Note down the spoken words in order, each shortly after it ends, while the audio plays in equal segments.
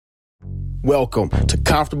Welcome to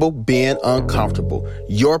Comfortable Being Uncomfortable,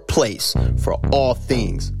 your place for all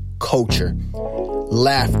things culture,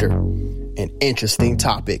 laughter, and interesting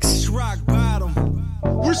topics.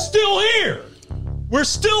 We're still here. We're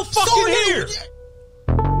still fucking here.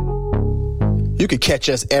 You can catch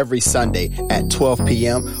us every Sunday at 12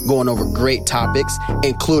 p.m. going over great topics,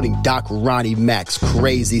 including Doc Ronnie Mac's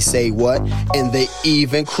Crazy Say What and the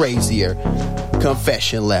even crazier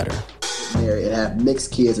Confession Letter. Married and have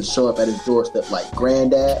mixed kids and show up at his doorstep like,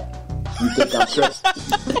 Granddad, you think I'm tripping?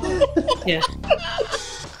 Yeah.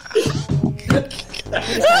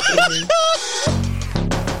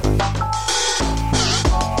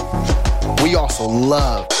 We also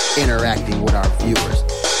love interacting with our viewers.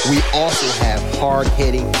 We also have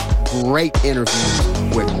hard-hitting, great interviews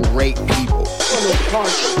with great people.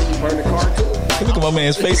 Look at my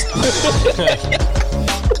man's face.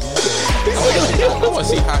 I want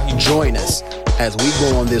to see how he Join us as we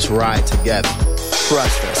go on this ride together.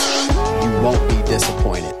 Trust us, you won't be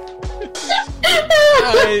disappointed.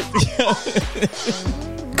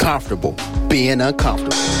 Comfortable Being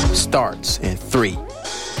Uncomfortable starts in 3,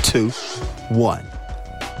 2, 1.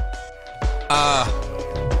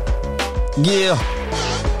 Yeah.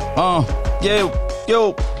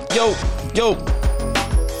 Yo.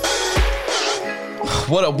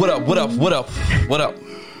 What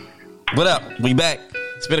up? We back.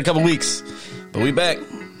 It's been a couple weeks, but we back.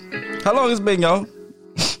 How long it's been, y'all?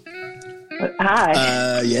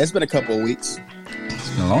 Hi. Yeah, it's been a couple of weeks. It's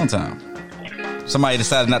been a long time. Somebody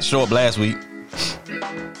decided not to show up last week.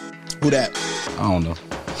 Who that? I don't know.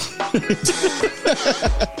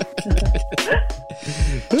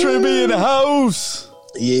 Trey B in the house.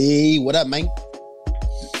 Yeah, what up, man?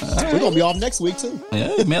 We're going to be off next week, too.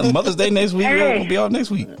 Yeah, man. Mother's Day next week. We're going to be off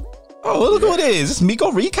next week. Oh, look who it is. It's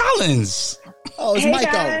Miko Reed Collins. Oh, it's Hey,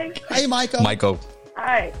 Miko. guys. Hey, Miko.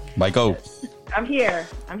 Hi. Miko. I'm here.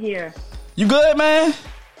 You good, man?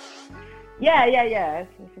 Yeah. It's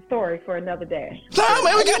a story for another day. Nah,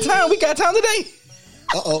 man, we got time today.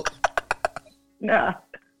 Uh-oh. No.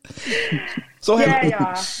 So Yeah,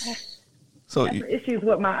 y'all. So Have issues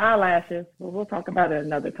with my eyelashes, but we'll talk about it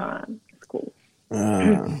another time. It's cool.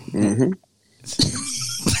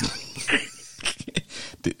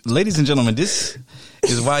 ladies and gentlemen, this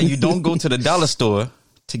is why you don't go to the dollar store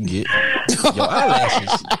to get your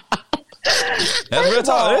eyelashes. That's real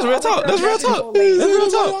talk.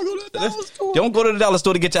 Don't go to the dollar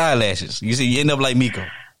store to get your eyelashes. You see, you end up like Miko.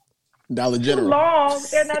 Dollar Too General. long.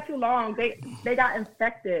 They're not too long. They got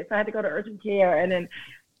infected, so I had to go to urgent care and then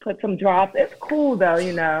put some drops. It's cool though,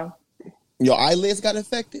 you know. Your eyelids got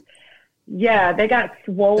infected? Yeah, they got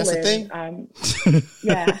swollen. That's a thing?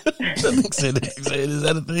 Yeah. Is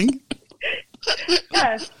that a thing?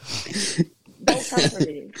 Yes. Don't come for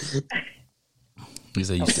me. You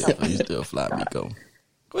say you still fly, Miko.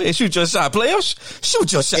 Go ahead, shoot your shot, players.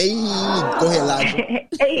 Shoot your shot. Hey, go ahead, Elijah.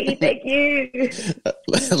 Hey, thank you.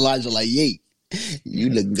 Elijah like, yay, you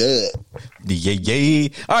look good. Yeah.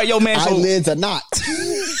 All right, yo, man. So, Eyelids are not.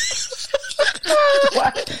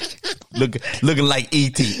 looking like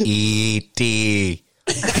E.T.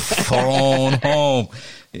 Phone home.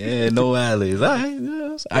 Yeah, no eyelids. All right.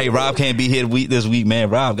 Yes. All right, Rob can't be here this week, man.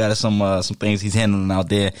 Rob got some things he's handling out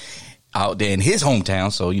there in his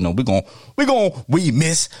hometown. So, you know, we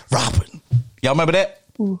miss Robert. Y'all remember that?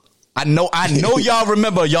 I know y'all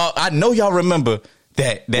remember. I know y'all remember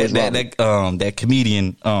that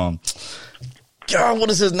comedian. God, what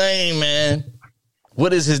is his name, man?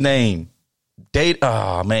 What is his name?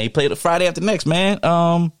 Oh man, he played Friday After Next, man.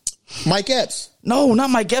 Mike Epps. No, not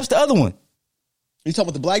Mike Epps, the other one. You talking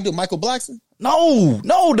about the black dude, Michael Blackson? No,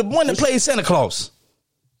 the one that plays Santa Claus.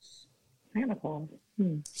 Santa Claus.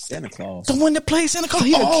 Santa Claus. The one that plays Santa Claus.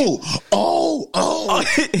 He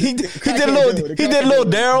did a little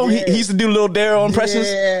Daryl. He used to do little Daryl impressions.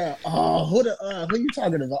 Yeah. Oh, who you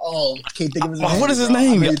talking about? Oh, I can't think of his name. What is his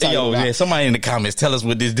name? Yo, yeah. Somebody in the comments tell us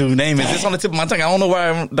what this dude's name is. It's on the tip of my tongue. I don't know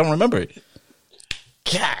why I don't remember it.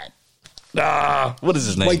 God. What is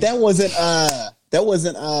his name? Wait, that wasn't what's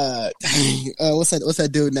that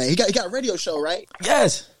dude's name? He got a radio show, right?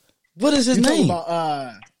 Yes. What is his name?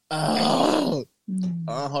 About, hold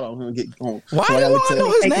on, I'm gonna get going. Why do I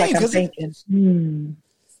know his name? Like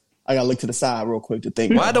I gotta look to the side real quick to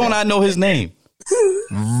think. Why don't I know his name?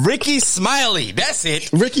 Ricky Smiley. That's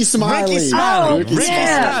it. Ricky Smiley. Ricky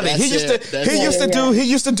Smiley. He used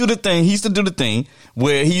to do the thing. He used to do the thing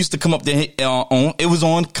where he used to come up there on. It was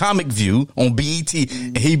on Comic View on BET,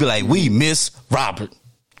 and he'd be like, "We miss Robert.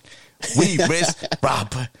 We miss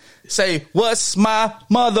Robert. Say, what's my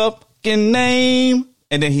motherfucking name?"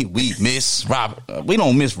 And then we miss Robert. We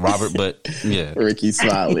don't miss Robert, but yeah. Ricky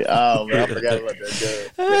Smiley. Oh man, I forgot about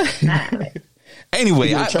that dude. Anyway,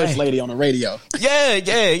 You're a church lady on the radio.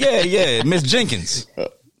 Yeah. Miss Jenkins.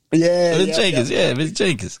 Miss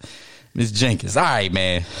Jenkins. All right,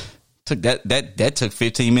 man. Took that took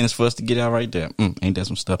 15 minutes for us to get out right there. Ain't that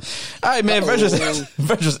some stuff? All right, man. Virtuous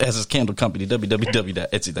Essence Candle Company.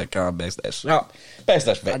 www.etsy.com/shop I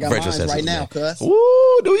got mine right now, cuz.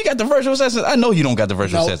 Ooh, do you got the Virtuous Essence? I know you don't got the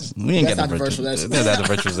Virtuous Essence. We ain't got the Virtuous Essence. That's not the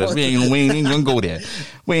Virtuous Essence. We ain't gonna go there.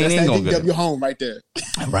 We ain't gonna go there. Your home right there.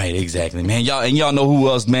 Right, exactly, man. Y'all know who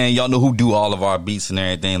else, man. Y'all know who do all of our beats and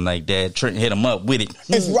everything like that. Trent hit him up with it.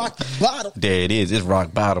 It's rock bottom. There it is. It's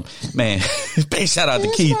rock bottom, man. Big shout out to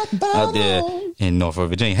Keith out there in Norfolk,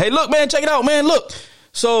 Virginia. Hey, look, man, check it out, man. Look,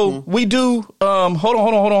 so we do. Hold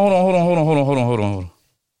on.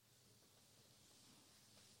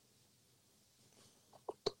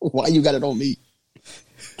 Why you got it on me?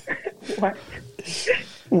 What?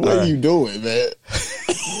 What are you doing, man?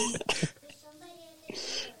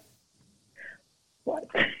 What?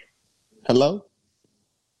 Hello?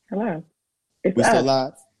 It's We us. still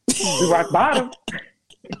live? We rock bottom.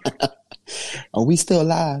 Are we still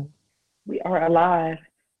live? We are alive.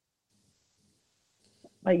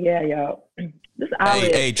 Like, yeah, yo. This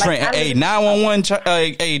Hey, Trent. Hey,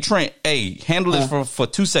 911. Hey, Trent. Hey, handle it for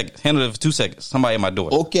 2 seconds. Handle it for 2 seconds. Somebody at my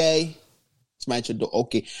door. Okay. Smash your door.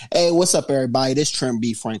 Okay. Hey, what's up, everybody? This Trent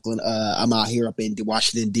B. Franklin. I'm out here up in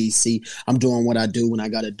Washington, D.C. I'm doing what I do when I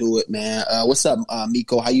got to do it, man. What's up,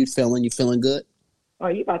 Miko? How you feeling? You feeling good? Oh,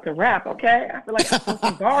 you about to rap, okay? I feel like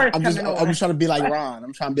some bars I'm coming on. just trying to be like Ron.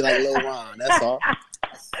 I'm trying to be like Lil Ron. That's all.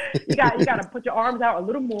 you got to put your arms out a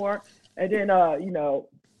little more, and then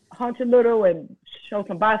hunch a little and show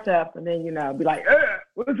some biceps, and then be like,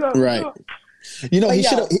 what's up? Right. You know, he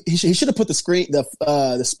should have put the screen,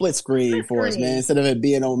 the split screen for us, man, instead of it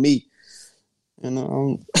being on me. You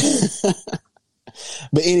know.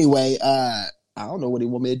 But anyway, I don't know what he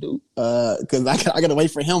want me to do because I got to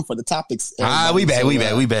wait for him for the topics. We back,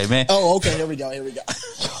 man. Oh, okay. Here we go.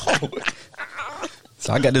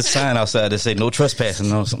 So I got this sign outside that say no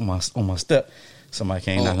trespassing on my step. Somebody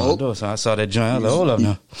came knocking on the door, so I saw that joint. I was like, hold up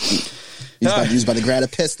now. He's about to grab a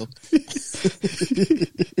pistol.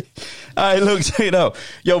 All right, look, check it out.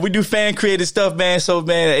 Yo, we do fan created stuff, man. So,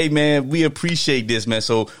 man, hey, man, we appreciate this, man.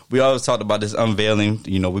 So we always talked about this unveiling.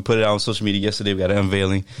 You know, we put it out on social media yesterday. We got an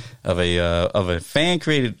unveiling of a fan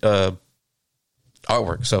created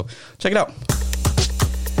artwork. So check it out.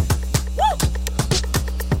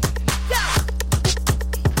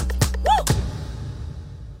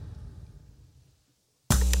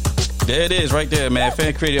 There it is right there, man.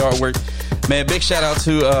 Fan created artwork. Man, big shout out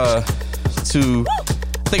to I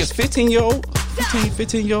think it's 15-year-old.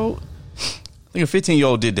 15-year-old. I think a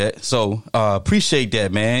 15-year-old did that. So appreciate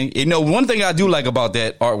that, man. You know, one thing I do like about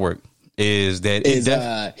that artwork is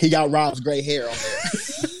that he got Rob's gray hair on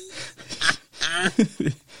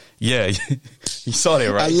there. Yeah, you saw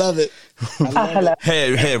that, right? I love it.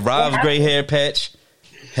 Had Rob's gray hair patch.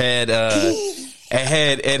 Had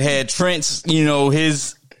Trent's, you know,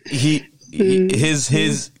 his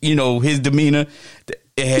demeanor.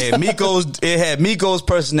 It had Miko's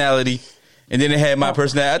personality, and then it had my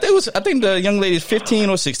personality. I think the young lady is 15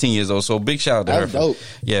 or 16 years old. So big shout out to her. Dope.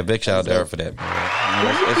 Yeah, big shout out to her for that. Let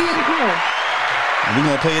me see it again. We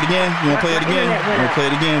gonna play it again. You wanna play it again? My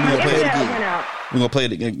internet We gonna play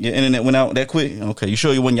it again. Your internet went out that quick. Okay, you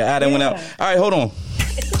sure you when your eye that went out? All right, hold on.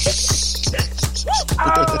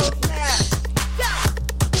 Oh, snap.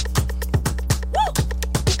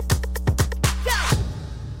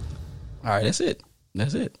 All right, that's it. I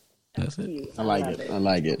like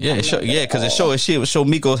it. Yeah, because it would show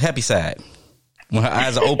Miko's happy side when her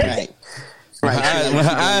eyes are open. Right. When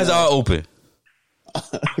her eyes are open.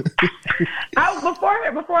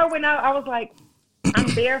 Before I went out, I was like,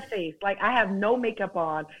 I'm barefaced. Like, I have no makeup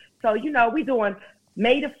on. So, you know, we doing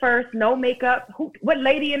May the 1st, no makeup. What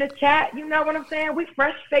lady in the chat? You know what I'm saying? We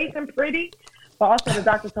fresh face and pretty. But also, the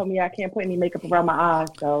doctor told me I can't put any makeup around my eyes,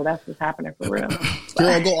 so that's what's happening for real.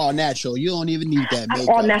 Girl, go all natural. You don't even need that makeup.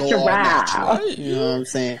 All natural. You know what I'm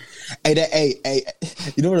saying? Hey,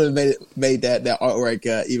 you know what made that artwork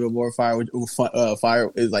even more fire?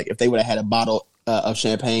 Fire is like if they would have had a bottle of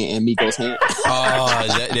champagne in Miko's hand. Oh,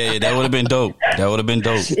 that would have been dope. Yeah, that would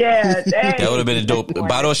have been a dope. A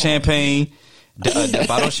bottle of champagne, the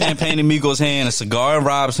bottle of champagne in Miko's hand, a cigar in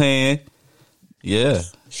Rob's hand. Yeah.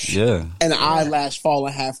 And an eyelash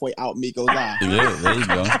falling halfway out Miko's eye. Yeah, there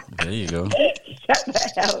you go. Shut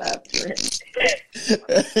the hell up, Trent.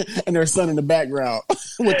 And their son in the background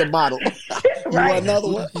with the bottle. You Right. want another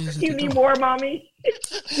one? You need more, mommy?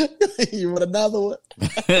 You want another one?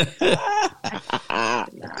 That's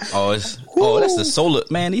the solar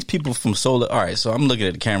man. These people from solar. All right, so I'm looking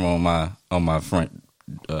at the camera on my front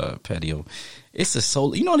patio. It's the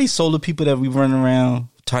solar. You know these solar people that we run around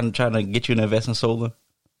trying to get you to invest in solar.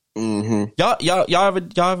 Mm-hmm. Y'all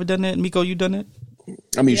ever done that? Miko, you done that?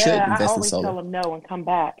 I mean, you should invest I in always solar. tell them no and come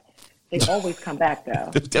back. They always come back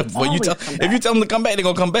though. If you tell them to come back, they're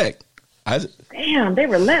gonna come back. Damn, they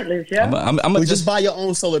relentless, yo. I'm just buy your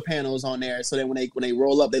own solar panels on there, so that when they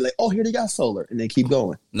roll up, they like, oh, here they got solar, and they keep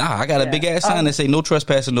going. Nah, I got a big ass sign that say no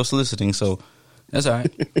trespassing, no soliciting. So that's all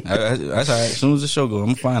right. That's all right. As soon as the show goes, I'm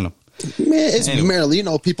gonna find them. Man, it's Maryland. You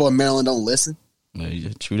know, people in Maryland don't listen. Yeah,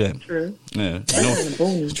 true that. True. Yeah,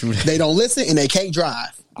 true that. They don't listen and they can't drive.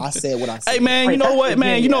 I said what I said. Hey man, you know what,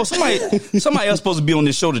 man? You know somebody else supposed to be on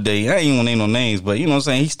this show today. I ain't gonna name no names, but you know what I'm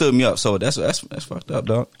saying. He stood me up, so that's fucked up,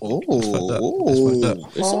 dog. Oh, fucked up.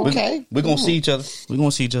 It's okay. We're gonna see each other. We're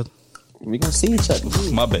gonna see each other.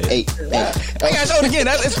 My bad. Hey. I gotta show it again.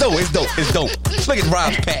 It's dope. Look at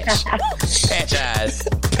Rob's patch. Patch eyes.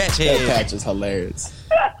 Patch head. That patch is hilarious.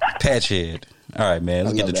 Patch head. All right, man.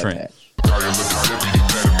 Let's get the trend.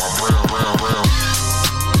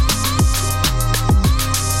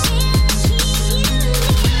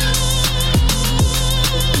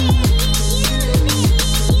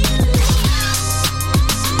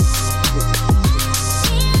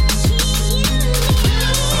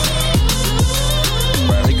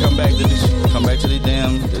 Come back to the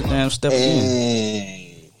damn step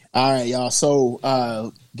again. All right, y'all.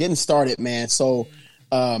 So getting started, man. So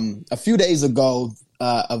a few days ago,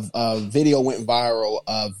 a video went viral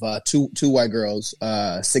of two white girls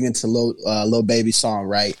singing to Lil Baby song,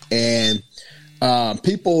 right? And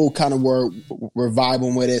people kind of were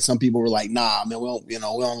vibing with it. Some people were like, "Nah, man, we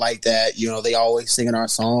don't like that." You know, they always singing our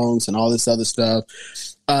songs and all this other stuff.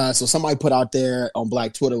 So somebody put out there on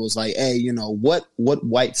Black Twitter was like, "Hey, you know what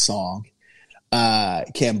white song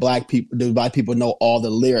do black people know all the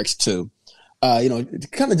lyrics to?" You know,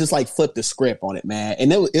 kind of just like flip the script on it, man.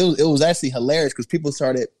 And it was actually hilarious because people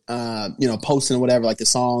started, posting whatever, like the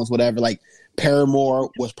songs, whatever. Like Paramore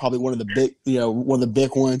was probably one of the big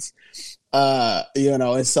ones.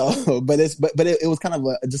 And so, but it was kind of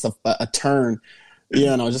just a turn.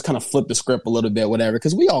 Just kind of flip the script a little bit, whatever.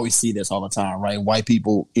 Because we always see this all the time, right? White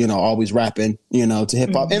people, always rapping, to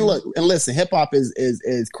hip hop. Mm-hmm. And listen, hip hop is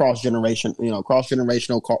cross generational,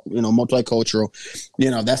 multicultural.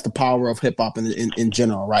 That's the power of hip hop in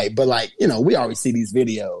general, right? But like, we always see these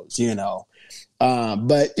videos,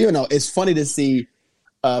 but it's funny to see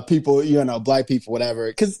people, black people, whatever.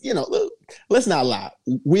 Because let's not lie,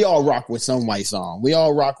 we all rock with some white song. We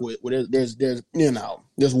all rock with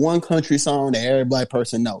there's one country song that every black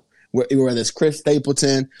person know, whether it's Chris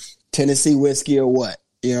Stapleton, Tennessee Whiskey, or what.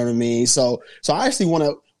 You know what I mean? So I actually want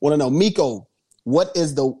to know, Miko, what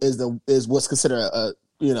is what's considered a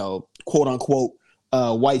quote unquote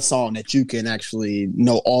white song that you can actually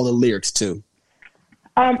know all the lyrics to?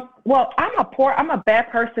 Well, I'm a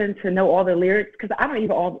bad person to know all the lyrics because I don't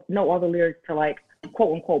even know all the lyrics to like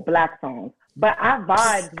quote unquote black songs. But I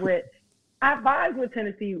vibe with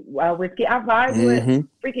Tennessee Whiskey. I vibe with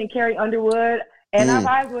freaking Carrie Underwood, and I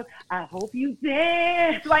vibe with I Hope You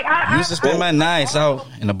Dance. Like I used to spend my nights out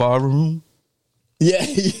in the bar room. Yeah.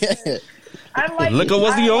 I like liquor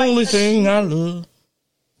was the only thing I love.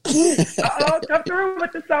 Come through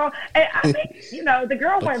with the song. And I think, the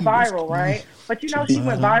girl went viral, right? But she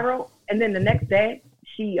went viral, and then the next day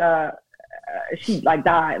she like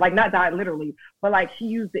died. Like not died literally, but like she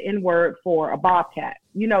used the N-word for a bobcat.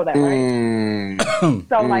 You know that, right?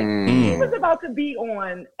 So like she was about to be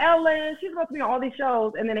on Ellen, she was about to be on all these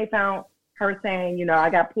shows, and then they found her saying, I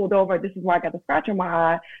got pulled over, this is why I got the scratch on my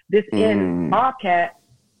eye, this N bobcat.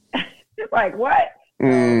 It's like, what?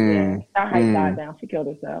 Yeah, her hype died down. She killed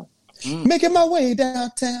herself. Making my way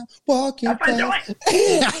downtown, walking fast.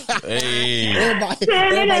 Hey. Everybody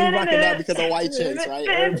rocking that because of white chicks, right?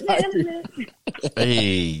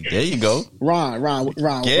 Hey, there you go. Ron,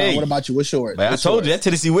 what about you? What's yours? I told you that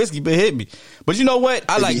Tennessee Whiskey been hit me. But you know what?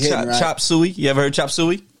 I like Chop Suey. You ever heard Chop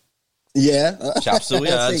Suey? Yeah. Chop Suey.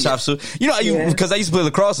 Chop Suey. Because I used to play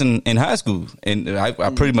lacrosse in high school, and I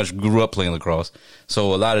pretty much grew up playing lacrosse.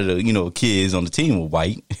 So a lot of the kids on the team were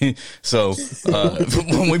white. So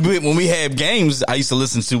when we had games, I used to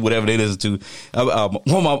listen to whatever they listen to.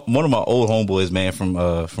 One of my old homeboys, man, from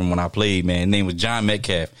when I played, man, his name was John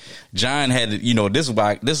Metcalf. John had this is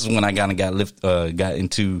when I got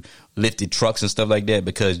into lifted trucks and stuff like that,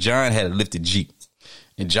 because John had a lifted Jeep.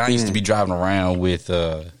 And John used to be driving around with,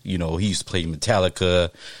 he used to play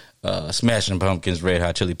Metallica, Smashing Pumpkins, Red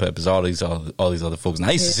Hot Chili Peppers, all these other folks. And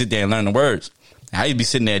I used to sit there and learn the words. I used to be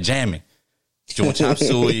sitting there jamming, doing chop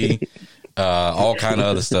suey, all kind of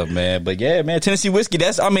other stuff, man. But yeah, man, Tennessee whiskey.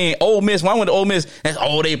 Ole Miss. When I went to Ole Miss, that's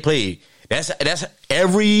all they played. That's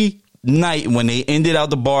every night when they ended out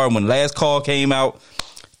the bar, when Last Call came out,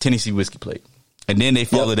 Tennessee whiskey played. And then they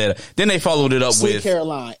followed that. Then they followed it up Sweet with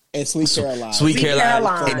Caroline and Sweet Caroline. Sweet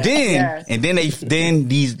Caroline. And then yes. then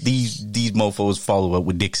these mofos follow up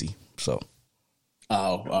with Dixie. So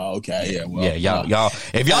Oh, okay. Yeah. Well, yeah, y'all.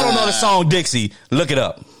 If y'all don't know the song Dixie, look it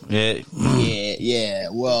up. Yeah.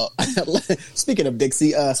 Well, speaking of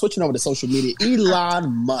Dixie, switching over to social media, Elon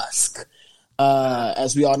Musk,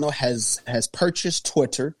 as we all know, has purchased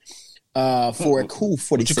Twitter for a cool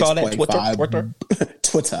Twitter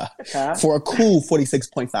for a cool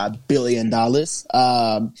 $46.5 billion.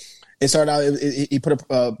 It started out. He put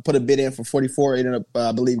a bid in for 44. It ended up,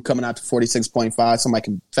 I believe, coming out to 46.5. Somebody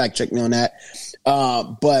can fact check me on that.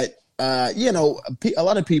 But a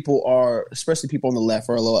lot of people are, especially people on the left,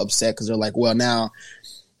 are a little upset because they're like, well, now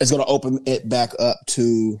it's going to open it back up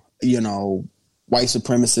to white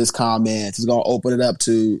supremacist comments. It's going to open it up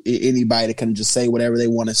to anybody that can just say whatever they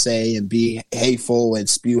want to say and be hateful and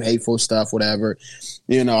spew hateful stuff, whatever.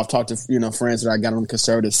 I've talked to friends that I got on the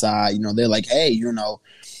conservative side. They're like, hey,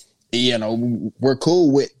 we're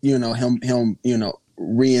cool with him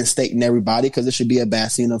reinstating everybody because it should be a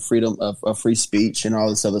bastion of freedom of free speech and all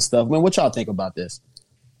this other stuff. Man, what y'all think about this?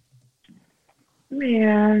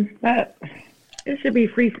 Man, it should be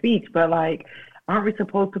free speech, but aren't we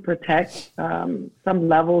supposed to protect some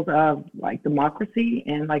levels of democracy,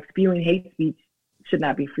 and spewing hate speech should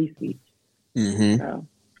not be free speech? Mm-hmm. So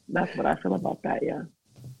that's what I feel about that. Yeah.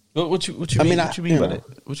 What you mean? What you mean by that?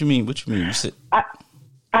 What you mean? You said.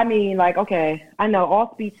 I mean, okay, I know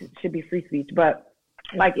all speech should be free speech, but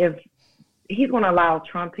if he's going to allow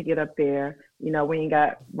Trump to get up there, we ain't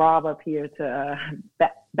got Rob up here to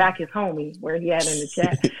back his homie where he had in the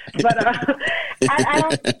chat. But I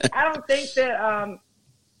don't think that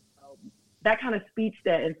that kind of speech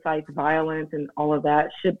that incites violence and all of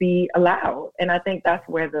that should be allowed. And I think that's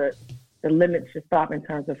where the limits should stop in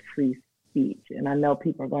terms of free speech. And I know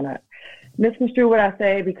people are going to misconstrue what I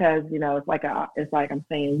say because it's like I'm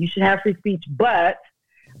saying you should have free speech, but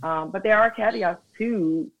there are caveats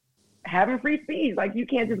to having free speech. You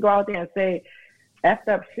can't just go out there and say effed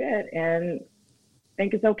up shit and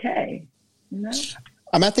think it's okay.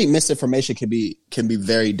 I think misinformation can be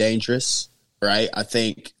very dangerous, right? I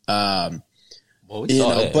think. We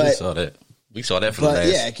saw that. We saw that for the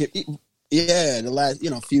last. The last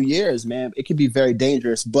few years, man, it can be very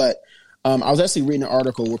dangerous. But I was actually reading an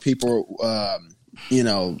article where people,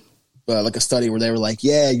 like a study where they were like,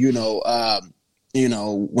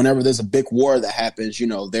 whenever there's a big war that happens,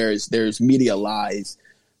 there's media lies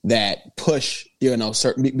that push,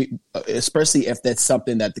 certain, especially if that's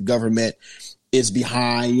something that the government is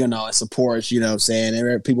behind, and supports, saying,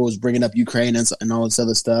 and people was bringing up Ukraine and all this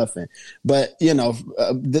other stuff. But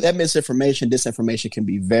that disinformation can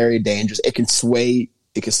be very dangerous. It can sway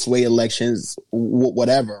elections,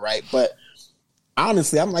 whatever. Right. But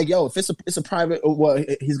honestly, I'm like, if it's a private, well,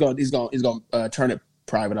 he's going to turn it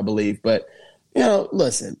private, I believe. But,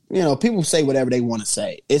 listen, people say whatever they want to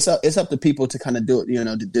say. It's up to people to kind of do it,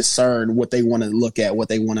 to discern what they want to look at, what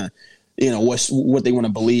they want to, what they want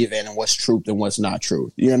to believe in and what's truth and what's not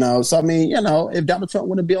truth, So, I mean, if Donald Trump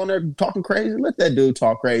want to be on there talking crazy, let that dude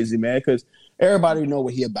talk crazy, man, because everybody know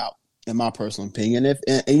what he about, in my personal opinion.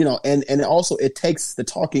 And also it takes the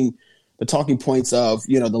talking points of,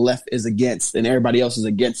 the left is against and everybody else is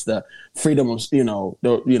against the freedom of,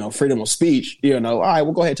 freedom of speech, all right,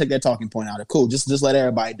 we'll go ahead and take that talking point out. Cool. Just let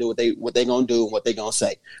everybody do what they going to do and what they going to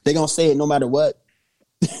say. They going to say it no matter what.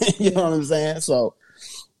 You know what I'm saying? So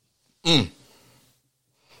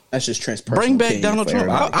that's just transparent. Bring back Donald Trump.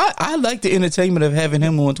 I like the entertainment of having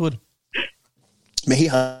him on Twitter. Man, he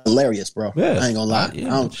hilarious, bro. Yeah. I ain't gonna lie.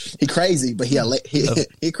 He crazy, but he crazy.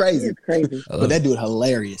 It's crazy. But that dude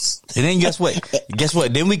hilarious. And then guess what?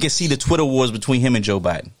 Then we can see the Twitter wars between him and Joe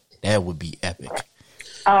Biden. That would be epic.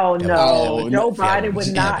 Oh no, Joe Biden would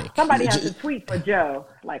would not. epic. Somebody has to tweet for Joe.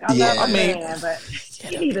 I love a man, but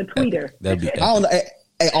he needs a tweeter. That'd be epic. I don't know.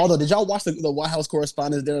 Hey, Aldo, did y'all watch the White House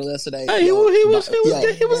Correspondents' Dinner yesterday? Hey, he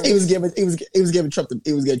was giving Trump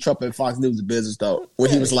and Fox News the business though. Where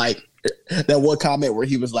he was like that one comment where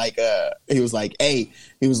he was like,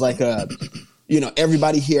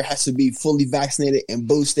 everybody here has to be fully vaccinated and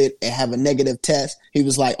boosted and have a negative test. He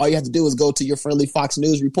was like, all you have to do is go to your friendly Fox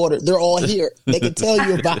News reporter. They're all here. They can tell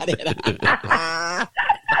you about it.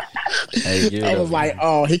 I was like,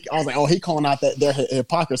 he calling out their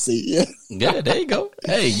hypocrisy. Yeah, there you go.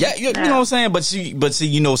 Hey, yeah, you know what I'm saying? But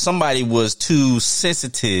see, somebody was too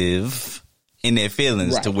sensitive in their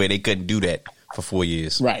feelings to where they couldn't do that for 4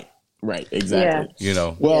 years. Right. Exactly. You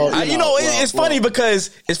know. Well, it's funny because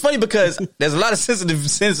there's a lot of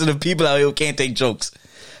sensitive people out here who can't take jokes.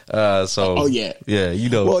 So yeah, you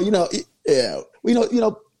know. Well,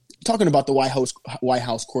 talking about the White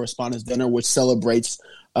House Correspondents' Dinner, which celebrates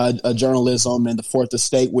journalism and the Fourth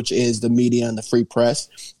Estate, which is the media and the free press.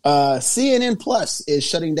 CNN Plus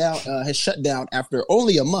is has shut down after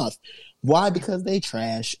only a month. Why? Because they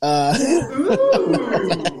trash. What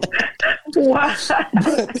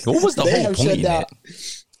was the whole point in that?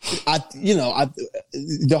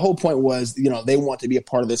 The whole point was, they want to be a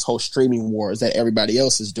part of this whole streaming wars that everybody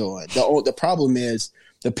else is doing. The problem is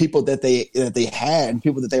the people that they had and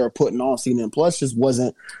people that they were putting on CNN Plus just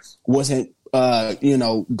wasn't garnering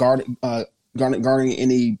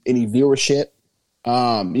any viewership.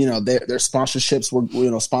 Their sponsorships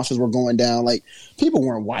were sponsors were going down. Like, people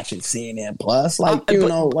weren't watching CNN Plus. But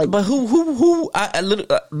who?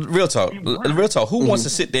 Real talk. Who wants to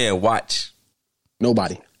sit there and watch?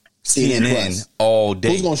 Nobody. CNN all day.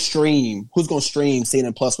 Who's gonna stream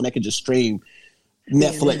CNN Plus when they could just stream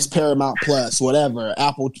Netflix, Paramount Plus, whatever,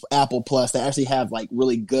 Apple Plus? They actually have like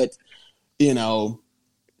really good,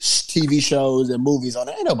 TV shows and movies on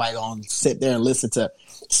it. Ain't nobody gonna sit there and listen to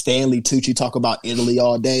Stanley Tucci talk about Italy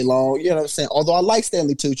all day long. You know what I'm saying? Although I like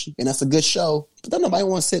Stanley Tucci and that's a good show, but then nobody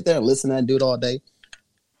want to sit there and listen to that dude all day.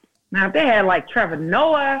 Now, if they had like Trevor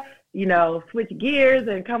Noah, switch gears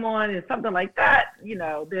and come on and something like that,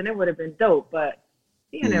 then it would have been dope. But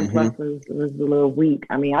CNN Plus was a little weak.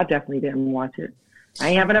 I mean, I definitely didn't watch it. I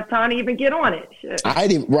ain't have enough time to even get on it. Shit. I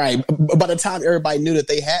didn't. Right. By the time everybody knew that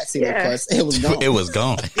they had CNN Plus, it was gone. It was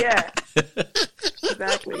gone. Yeah.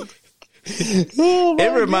 Exactly.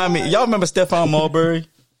 It reminded me. Y'all remember Stephon Marbury?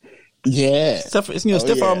 Yeah.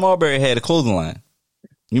 Stephon Marbury had a clothing line.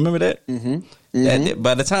 You remember that? Mm-hmm.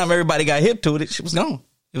 By the time everybody got hip to it, shit was gone.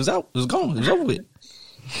 It was out. It was gone. It was over with.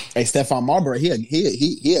 Hey, Stephon Marbury, he a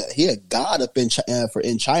god up in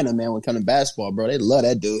China, man. When it comes to basketball, bro, they love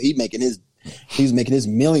that dude. He's making his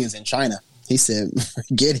millions in China. He said,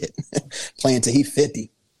 "Forget it, playing till he's 50."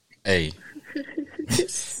 Hey,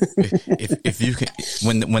 if you can,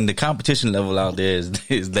 when the competition level out there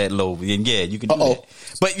is that low, then yeah, you can do that.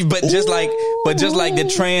 But just like the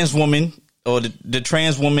trans woman. Or the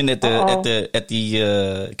trans woman at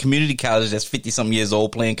the community college that's 50-something years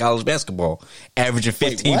old playing college basketball, averaging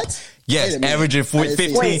 15. Wait, what? Yes, averaging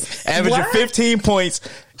 15 points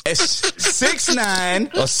at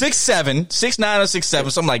 6'9" or 6'7", 6'9" or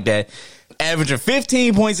 6'7", something like that. Averaging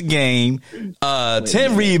 15 points a game,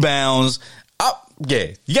 10 rebounds. Yeah,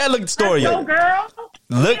 you gotta look at the story. Let's go, girl.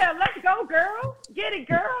 Yeah, let's go, girl. Get it,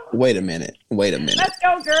 girl. Wait a minute. Let's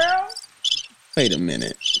go, girl. Wait a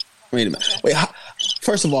minute. Wait,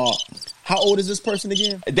 first of all, how old is this person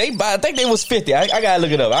again? I think they was 50. I gotta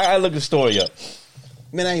look it up. I gotta look the story up.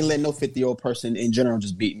 Man, I ain't letting no 50-year-old person in general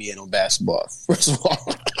just beat me in on basketball. First of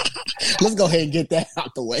all, let's go ahead and get that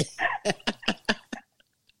out the way.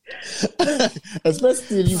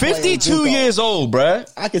 Especially if you 52 years old, bruh.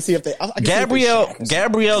 I can see if they. Gabrielle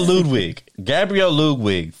Ludwig,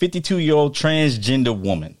 52-year-old transgender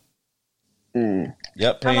woman.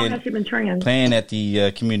 Yep, how long has she been trans? Playing at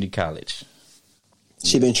the community college.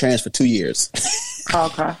 She been trans for 2 years.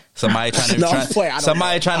 Okay. Somebody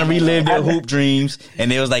trying to relive their hoop dreams,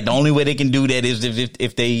 and it was like the only way they can do that is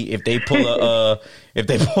if they pull a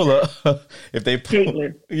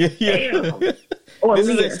Caitlyn. Yeah. Or this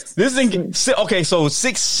is okay. So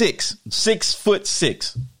 6'6",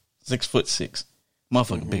 6'6", 6'6",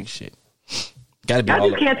 motherfucking big shit. Gotta be. I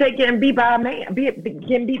just can't take getting beat by a man,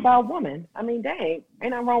 getting beat by a woman. I mean, dang, ain't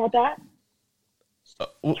nothing wrong with that.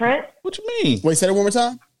 Trent, what you mean? Wait, say that one more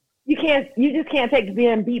time. You just can't take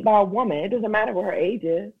being beat by a woman. It doesn't matter what her age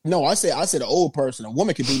is. No, I said an old person. A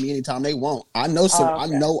woman can beat me anytime they want. I know some. I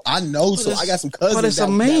know. So I got some cousins. But it's a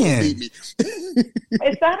man. Beat me.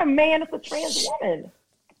 It's not a man. It's a trans woman.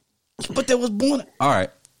 But there was born. All right,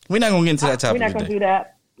 we're not gonna get into that topic. We're not gonna do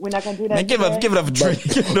that. We're not gonna do that. Man, give it up a trick.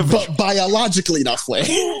 But biologically, that's way.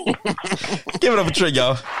 Give it up a trick,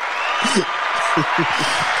 y'all.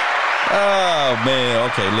 Oh man,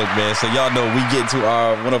 okay, look, man. So y'all know we get to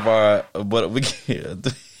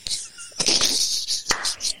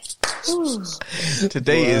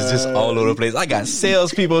today is just all over the place. I got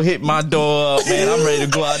salespeople hit my door up, man. I'm ready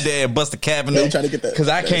to go out there and bust the cabinet because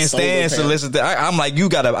I can't stand solicitor. I'm like,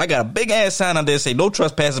 I got a big ass sign out there say no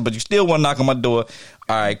trespassing, but you still want to knock on my door.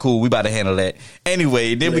 All right, cool. We about to handle that.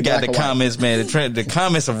 Anyway, then we got the comments, man. The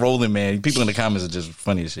comments are rolling, man. People in the comments are just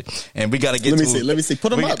funny as shit. And we got to get Let me see. Put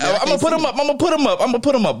them up. I'm going to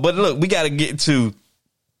put them up. But look, we got to get to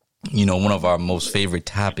you know, one of our most favorite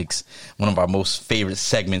topics, one of our most favorite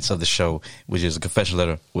segments of the show, which is a confession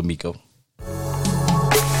letter with Miko.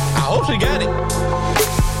 I hope she got it.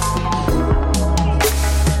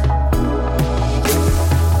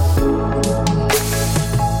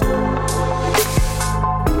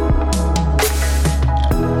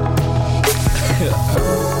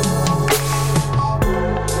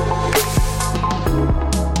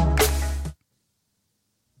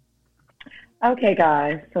 Okay,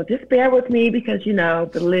 guys, so just bear with me because, you know,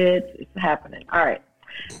 the lids is happening. All right.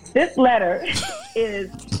 This letter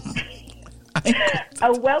is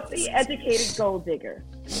a wealthy, educated gold digger.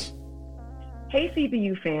 Hey,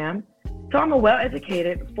 CBU fam. So I'm a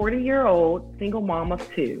well-educated, 40-year-old single mom of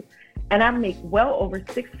 2, and I make well over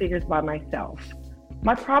 6 figures by myself.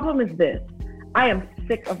 My problem is this. I am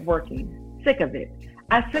sick of working, sick of it.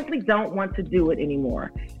 I simply don't want to do it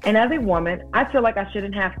anymore. And as a woman, I feel like I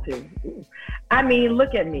shouldn't have to. I mean,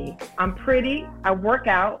 look at me. I'm pretty, I work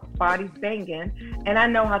out, body's banging, and I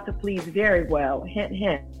know how to please very well. Hint,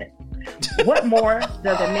 hint. What more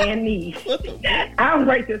does a man need? I don't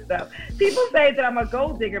write this stuff. People say that I'm a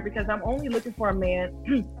gold digger because I'm only looking for a man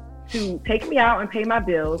to take me out and pay my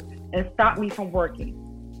bills and stop me from working.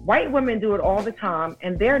 White women do it all the time,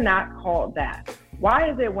 and they're not called that. Why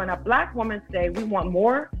is it when a black woman say we want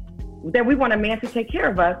more, that we want a man to take care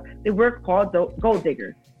of us, that we're called gold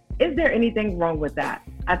diggers? Is there anything wrong with that?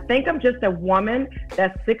 I think I'm just a woman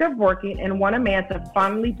that's sick of working and want a man to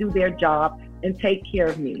finally do their job and take care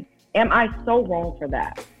of me. Am I so wrong for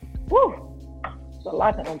that? Whew, there's a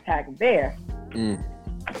lot to unpack there.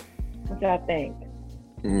 What do I think?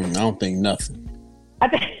 I don't think nothing. I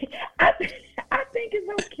think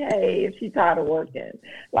it's okay if she's tired of working.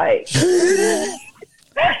 Like, since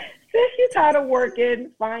you're tired of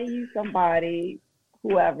working, find you somebody,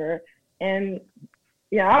 whoever. And,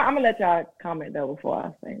 yeah, I'm going to let y'all comment, though, before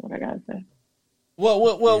I say what I got to say.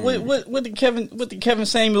 Well, what did Kevin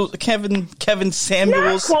Samuels? Not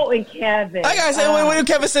quoting Kevin. I gotta say, what did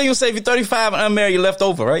Kevin Samuels say? If you're 35 and unmarried, you're left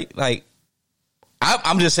over, right? Like,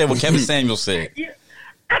 I'm just saying what Kevin Samuels said.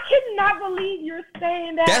 I cannot believe you're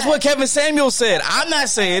saying that. That's what Kevin Samuels said. I'm not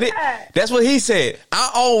saying it. That's what he said.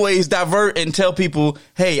 I always divert and tell people,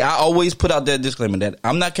 hey, I always put out that disclaimer that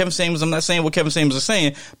I'm not Kevin Samuels. I'm not saying what Kevin Samuels is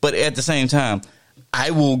saying, but at the same time,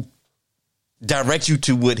 I will direct you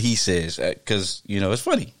to what he says because, you know, it's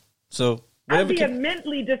funny. So I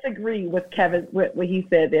vehemently disagree with Kevin, with what he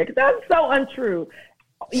said there, because that's so untrue.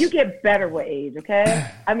 You get better with age, okay?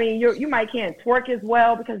 I mean, you might can't twerk as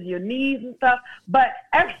well because of your knees and stuff, but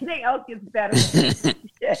everything else gets better.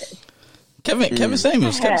 Kevin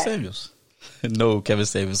Samuels. No Kevin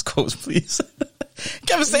Samuels quotes, please.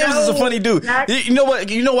 Kevin Samuels is a funny dude. You know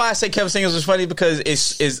what? You know why I say Kevin Samuels is funny? Because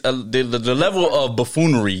it's the level of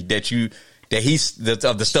buffoonery of the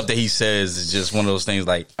stuff that he says is just one of those things.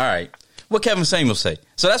 Like, all right, what Kevin Samuels say?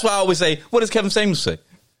 So that's why I always say, what does Kevin Samuels say?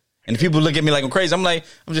 And people look at me like I'm crazy. I'm like,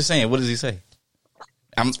 I'm just saying, what does he say?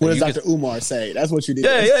 What does Dr. Umar say? That's what you did.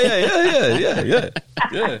 Yeah.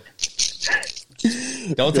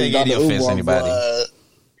 Don't take any offense, anybody.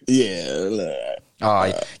 All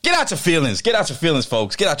right. Get out your feelings. Get out your feelings,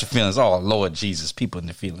 folks. Get out your feelings. Oh, Lord Jesus, people in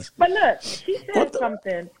their feelings. But look, she said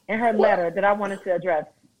something in her letter that I wanted to address.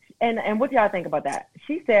 And what do y'all think about that?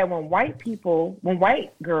 She said when white ladies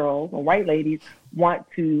want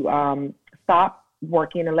to stop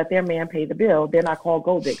working and let their man pay the bill, they're not called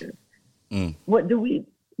gold diggers. What do we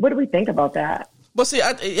think about that? Well, see,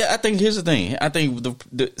 I think here's the thing. I think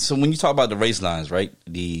so when you talk about the race lines, right?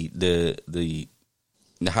 The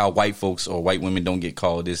how white folks or white women don't get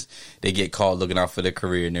called this, they get called looking out for their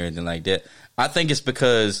career and everything like that. I think it's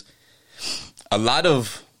because a lot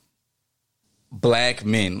of black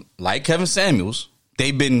men like Kevin Samuels,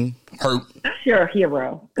 they've been hurt. That's your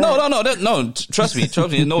hero. No. Trust me.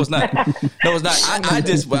 No, it's not. No, it's not.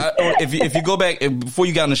 If you go back before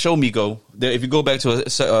you got on the show, Miko, if you go back to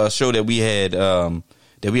a show that we had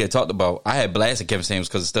talked about, I had blasted Kevin Samuels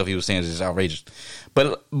because the stuff he was saying is just outrageous.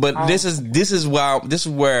 But this is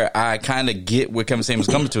where I kind of get where Kevin Samuels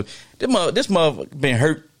coming to. This mother been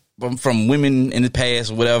hurt from women in the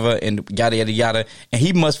past or whatever, and yada yada yada, and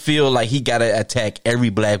he must feel like he gotta attack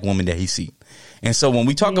every black woman that he see. And so when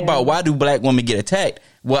we talk about why do black women get attacked,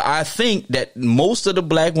 well, I think that most of the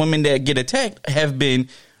black women that get attacked have been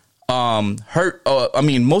hurt.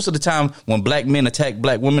 Most of the time when black men attack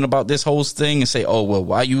black women about this whole thing and say, "Oh, well,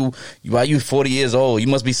 why you 40 years old? You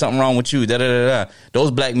must be something wrong with you." Da da da da.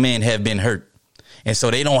 Those black men have been hurt. And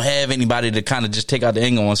so they don't have anybody to kind of just take out the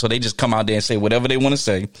anger on. So they just come out there and say whatever they want to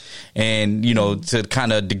say. And, you know, to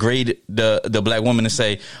kind of degrade the black woman and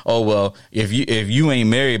say, oh, well, if you ain't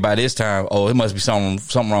married by this time, oh, it must be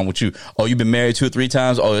something wrong with you. Oh, you've been married 2 or 3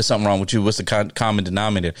 times. Oh, there's something wrong with you. What's the common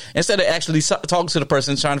denominator? Instead of actually talking to the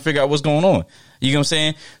person trying to figure out what's going on. You know what I'm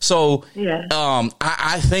saying? So,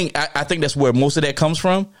 I think that's where most of that comes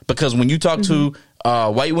from, because when you talk to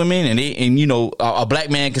white women and you know, a black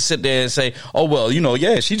man can sit there and say, oh, well, you know,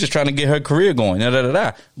 yeah, she's just trying to get her career going. Da, da, da,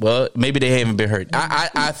 da. Well, maybe they haven't been hurt.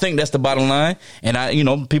 I think that's the bottom line. And you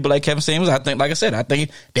know, people like Kevin Samuels, I think, like I said, I think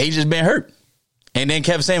they just been hurt. And then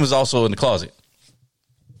Kevin Samuels also in the closet.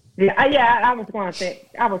 Yeah, I was going to say,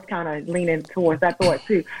 I was kind of leaning towards that thought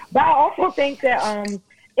too. But I also think that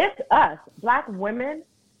it's us, black women,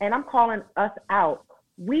 and I'm calling us out.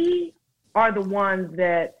 We are the ones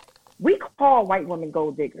that we call white women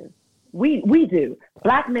gold diggers. We do.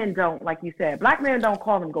 Black men don't, like you said. Black men don't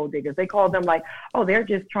call them gold diggers. They call them like, oh, they're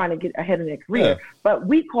just trying to get ahead in their career. Yeah. But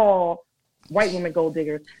we call white women gold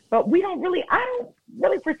diggers. But I don't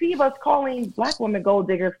really perceive us calling black women gold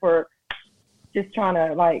diggers for just trying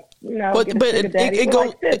to, like, you know, but it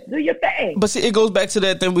goes, like, do your thing. But see, it goes back to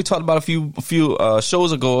that thing we talked about a few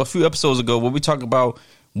shows ago, a few episodes ago, where we talk about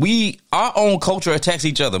our own culture attacks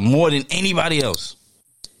each other more than anybody else.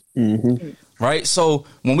 Mm-hmm. Right? So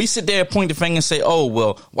when we sit there and point the finger and say, oh,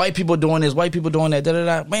 well, white people doing this, white people doing that, da da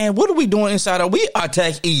da, man, what are we doing inside? We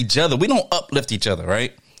attack each other. We don't uplift each other,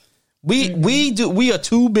 right? We are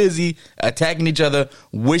too busy attacking each other,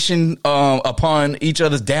 wishing upon each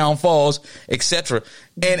other's downfalls, etc.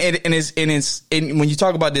 And when you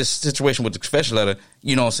talk about this situation with the confession letter,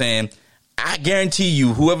 you know what I'm saying, I guarantee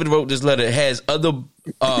you whoever wrote this letter has other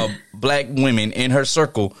black women in her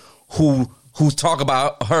circle who talk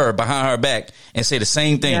about her behind her back and say the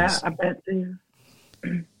same things. Yeah, I bet you.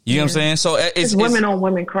 You know what I'm saying? So it's women on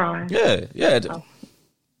women crime. Yeah. Oh.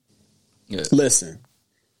 Listen,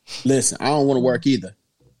 I don't want to work either.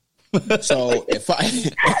 So if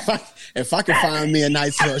I can find me a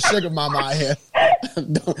nice little sugar mama out here,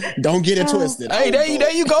 don't get it twisted. Hey,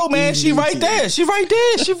 there you go, man. She right there. She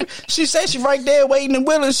said she right there waiting and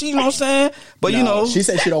willing. She, you know what I'm saying? But you know, she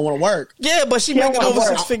said she don't want to work. Yeah, but she making over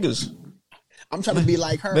 6 figures. I'm trying to be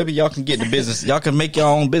like her. Maybe y'all can get the business. Y'all can make your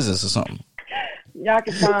own business or something. Y'all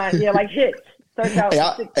can find like Hitch. Search out. Hey,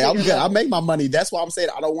 I'm good. I make my money. That's why I'm saying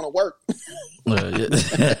I don't want to work.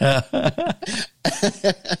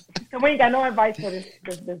 So we ain't got no advice for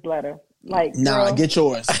this letter. Like, nah, girl, get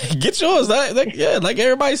yours. Get yours. Like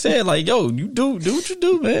everybody said, like, yo, you do what you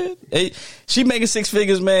do, man. Hey, she making 6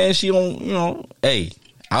 figures, man. She don't, you know. Hey,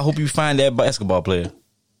 I hope you find that basketball player.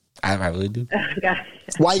 I really do.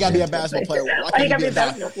 Why you gotta be a basketball player? Why you gotta be a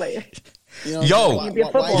basketball player? You know, yo. All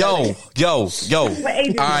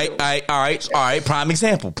right. Prime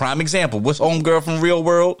example. What's homegirl from Real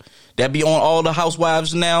World that be on all the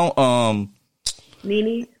Housewives now?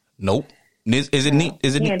 Nene. Nope. Is it Nene?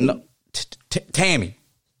 Is it no? Tammy.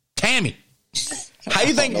 How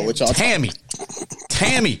you think? Tammy,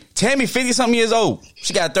 50-something years old.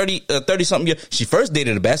 She got 30-something years. She first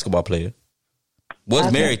dated a basketball player.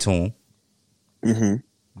 Was married to him. Mm-hmm.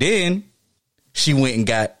 Then she went and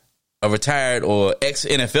got a retired or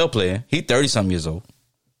ex-NFL player. He 30-something years old.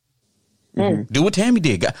 Mm-hmm. Do what Tammy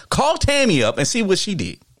did. Call Tammy up and see what she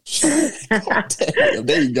did.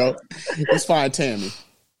 There you go. Let's find Tammy.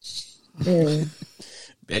 There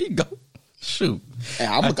you go. Shoot. Hey,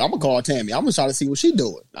 I'm gonna call Tammy. I'm gonna try to see what she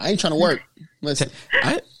doing. I ain't trying to work. Listen.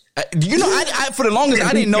 You know, I for the longest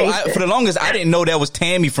I didn't know. I didn't know that was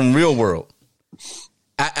Tammy from Real World.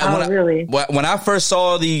 Really? When I first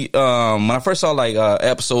saw like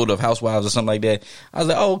episode of Housewives or something like that, I was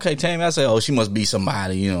like, oh, okay, Tammy. I said, oh, she must be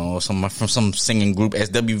somebody, you know, from some singing group,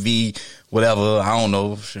 SWV, whatever. I don't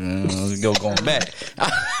know. Going back.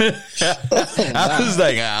 I was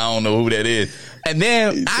like, I don't know who that is. And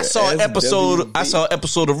then I saw an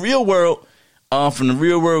episode of Real World. From the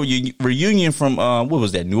Real World reunion from what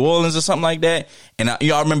was that, New Orleans or something like that. And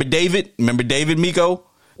y'all remember David? Remember David Miko?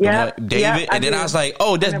 Yeah, David. And then I was like,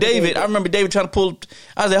 oh, that's David. I remember David trying to pull.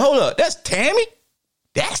 I was like, hold up, that's Tammy?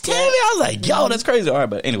 That's Tammy? I was like, yo, that's crazy. All right,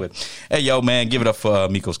 but anyway. Hey, yo, man, give it up for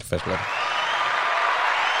Miko's confession letter.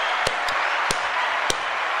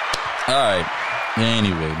 All right.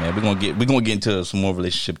 Anyway, man, we're gonna get into some more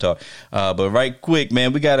relationship talk. But right quick,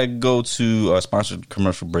 man, we gotta go to our sponsored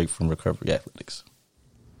commercial break from Recovery Athletics.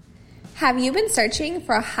 Have you been searching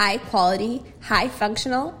for a high quality, high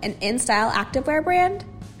functional, and in style activewear brand?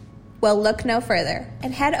 Well, look no further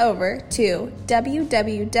and head over to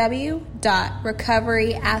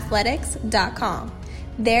www.recoveryathletics.com.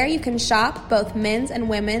 There you can shop both men's and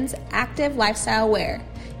women's active lifestyle wear,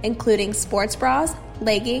 including sports bras,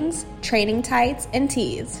 leggings, training tights, and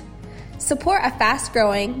tees. Support a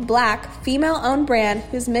fast-growing, Black, female-owned brand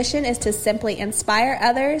whose mission is to simply inspire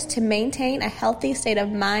others to maintain a healthy state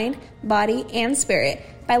of mind, body, and spirit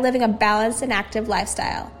by living a balanced and active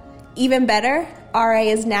lifestyle. Even better, RA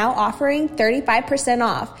is now offering 35%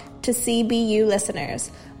 off to CBU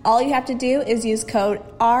listeners. All you have to do is use code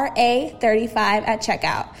RA35 at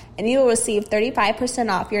checkout, and you will receive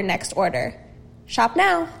 35% off your next order. Shop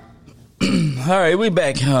now. All right, we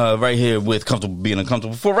back right here with Comfortable Being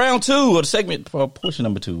Uncomfortable for round 2 of the segment, for portion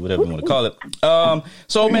number 2, whatever you want to call it.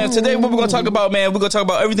 So, man, today what we're going to talk about, man, we're going to talk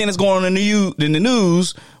about everything that's going on in the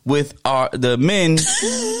news with the men.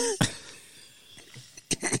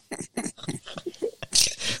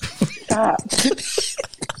 Stop.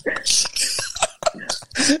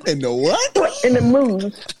 In the what? In the mood.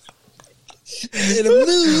 In the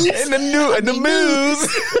news. In the news.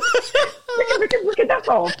 Look at that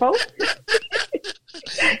phone, folks.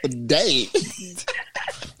 Dang.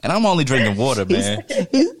 And I'm only drinking water, man.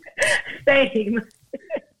 Same.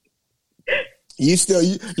 You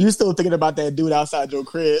still thinking about that dude outside your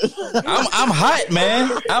crib? I'm hot, man.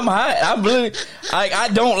 I'm hot. I really, I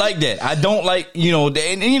don't like that. I don't like, I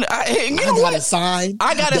got a sign.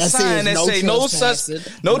 I got a sign that say no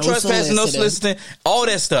trespassing, no soliciting, all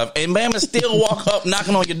that stuff. And man, still walk up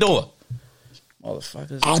knocking on your door.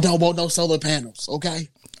 Motherfuckers. I don't want no solar panels, okay?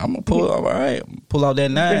 I'm gonna pull out that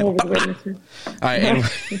 9. All right, anyway.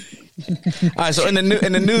 All right, so in the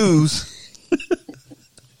news.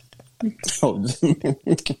 In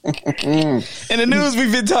the news,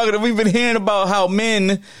 we've been hearing about how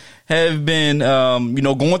men have been,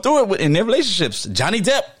 going through it in their relationships. Johnny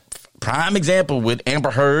Depp, prime example with Amber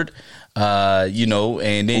Heard, and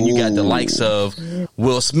then you got the likes of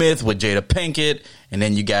Will Smith with Jada Pinkett, and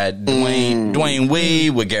then you got Dwayne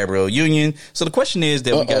Wade with Gabrielle Union. So the question is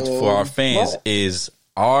that we got for our fans is,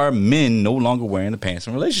 are men no longer wearing the pants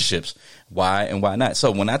in relationships? Why and why not?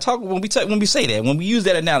 So when we say that, when we use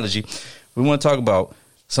that analogy, we want to talk about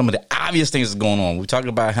some of the obvious things that's going on. We talk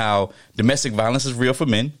about how domestic violence is real for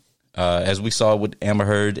men, as we saw with Amber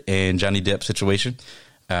Heard and Johnny Depp situation.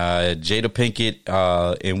 Jada Pinkett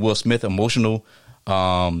and Will Smith, emotional,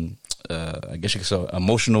 I guess you could say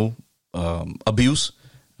emotional abuse,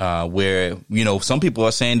 where some people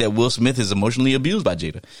are saying that Will Smith is emotionally abused by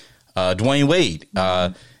Jada. Dwayne Wade,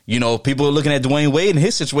 people are looking at Dwayne Wade and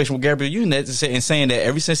his situation with Gabrielle Union and saying that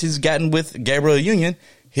ever since he's gotten with Gabrielle Union,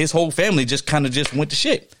 his whole family just kind of just went to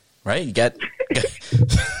shit, right? You got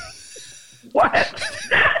what?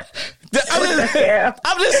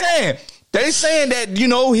 I'm just saying. They saying that,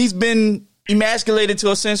 he's been emasculated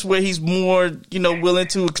to a sense where he's more, willing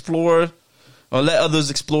to explore or let others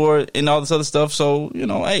explore and all this other stuff. So,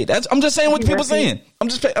 hey, I'm just saying what people are saying. I'm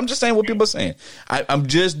just saying what people are saying. I'm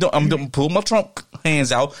pulling my Trump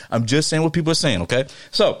hands out. I'm just saying what people are saying. Okay.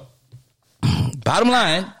 So bottom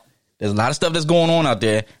line, there's a lot of stuff that's going on out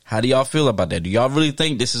there. How do y'all feel about that? Do y'all really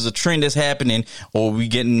think this is a trend that's happening, or are we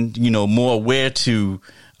getting, more aware to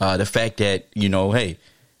the fact that, hey,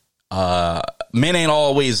 men ain't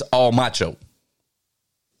always all macho?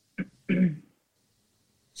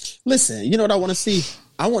 Listen, you know what I want to see?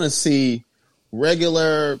 I want to see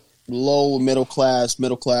regular, low, middle class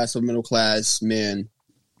men.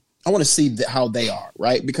 I want to see how they are,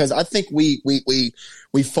 right? Because I think we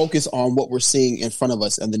focus on what we're seeing in front of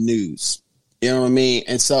us in the news. You know what I mean?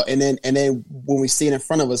 And so, and then when we see it in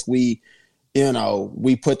front of us, we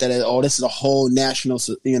put that as, this is a whole national,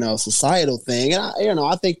 societal thing. And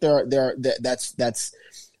I think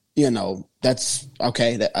that's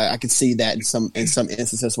okay. That I can see that in some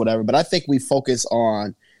instances, whatever. But I think we focus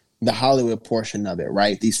on the Hollywood portion of it,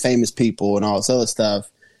 right? These famous people and all this other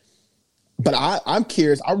stuff. But I'm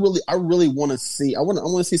curious. I really want to see. I want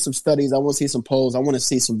to see some studies. I want to see some polls. I want to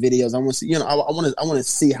see some videos. I want to see. I want to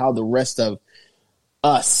see how the rest of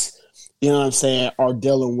us, what I'm saying, are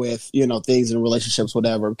dealing with things in relationships,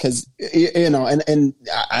 whatever. Because and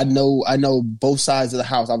I know both sides of the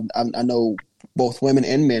house. I know both women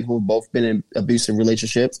and men who have both been in abusive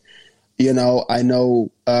relationships. I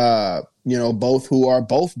know both who are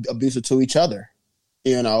both abusive to each other.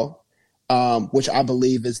 Which I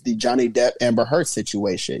believe is the Johnny Depp Amber Heard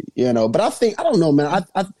situation, But I don't know, man.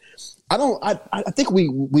 I think we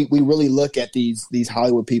really look at these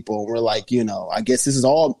Hollywood people and we're like, I guess this is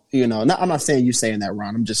all, I'm not saying you saying that,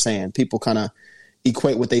 Ron. I'm just saying people kind of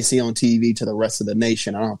equate what they see on TV to the rest of the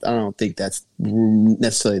nation. I don't think that's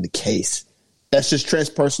necessarily the case. That's just Trent's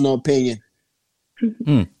personal opinion.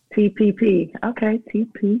 TPP. Okay,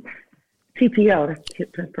 PTO,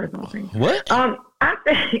 that's personal thing. What? I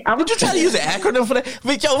think Did you try to use an acronym for that?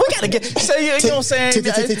 But yo, we gotta get. So you know what I'm saying?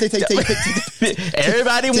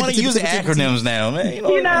 Everybody want to use acronyms now, man.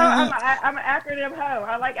 You know, I'm an acronym hoe.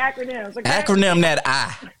 I like acronyms. Okay? Acronym that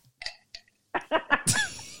I.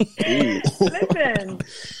 Listen.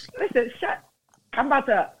 Shut. I'm about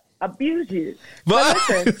to abuse you. But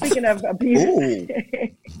listen, speaking of abuse,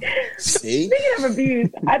 speaking of abuse,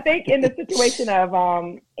 I think in the situation of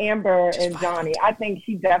Amber and Johnny, I think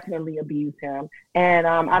she definitely abused him, and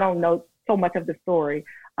I don't know so much of the story.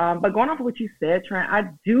 But going off of what you said, Trent,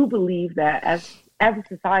 I do believe that as a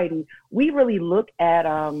society, we really look at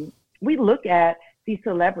these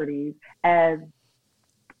celebrities as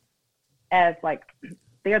like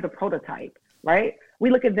they're the prototype, right?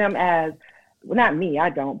 We look at them as, well, not me,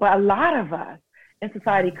 I don't, but a lot of us in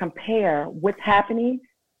society compare what's happening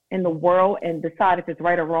in the world and decide if it's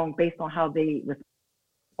right or wrong based on how they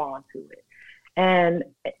respond to it. And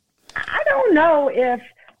I don't know if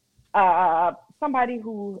somebody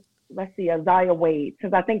who, let's see, Zaya Wade,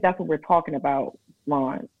 because I think that's what we're talking about,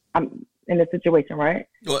 Ron, in this situation, right?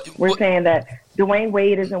 We're saying that Dwayne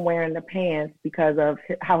Wade isn't wearing the pants because of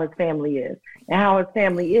how his family is. And how his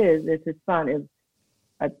family is his son is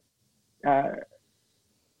has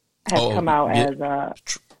come out as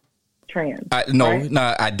trans.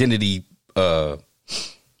 Identity.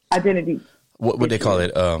 Identity. What they call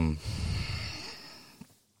it?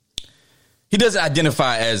 He doesn't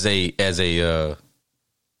identify as a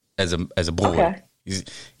boy. Okay.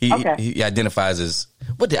 He identifies as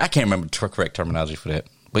I can't remember the correct terminology for that.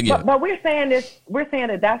 But yeah. But we're saying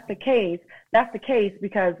that that's the case. That's the case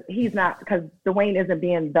because because Dwayne isn't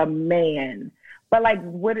being the man. But like,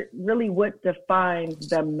 what defines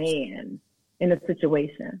the man in a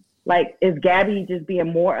situation? Like, is Gabby just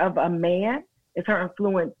being more of a man? Is her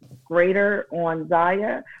influence greater on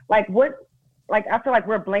Zaya? Like, what? Like, I feel like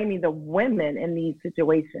we're blaming the women in these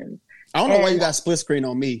situations. I don't know why you got split screen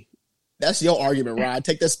on me. That's your argument, Rod.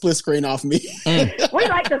 Take that split screen off me. We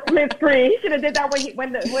like the split screen. He should have did that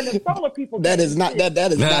when the solar people. That is not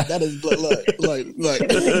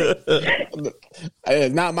look.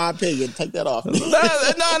 It's not my opinion. Take that off. No.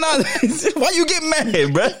 Why you getting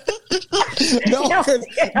mad, bro?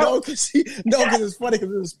 Because it's funny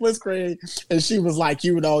because it was split screen and she was like,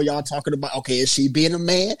 y'all talking about, okay, is she being a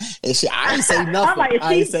man? And I ain't say nothing. I'm like,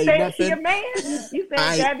 I ain't say nothing. She a man? You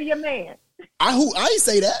said Gabby a man? I ain't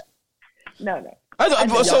say that. No.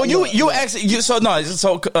 So Miko, you asked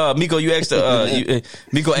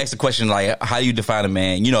Miko asked the question like, how you define a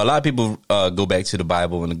man? You know, a lot of people go back to the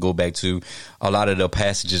Bible and go back to a lot of the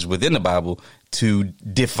passages within the Bible to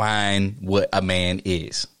define what a man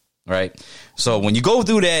is. Right. So when you go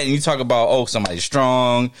through that and you talk about, somebody's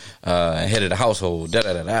strong, head of the household,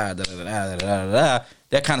 that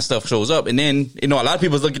kind of stuff shows up. And then, a lot of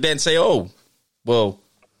people look at that and say,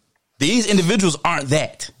 these individuals aren't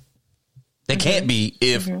that. They can't be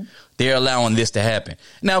if they're allowing this to happen.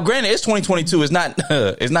 Now, granted, it's 2022. It's not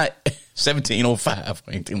 1705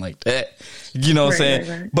 or anything like that. You know what I'm saying?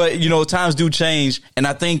 Right. But, times do change. And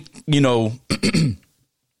I think,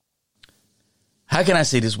 how can I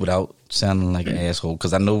say this without sounding like an asshole?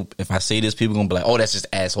 Because I know if I say this, people are going to be like, that's just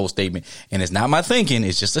an asshole statement. And it's not my thinking.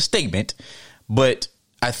 It's just a statement. But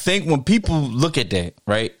I think when people look at that,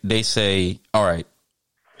 right, they say, all right,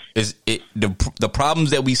 the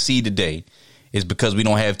problems that we see today is because we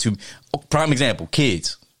don't have prime example,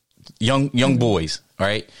 kids, young boys,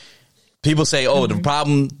 right? People say, the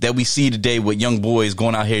problem that we see today with young boys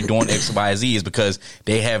going out here doing X, Y, Z is because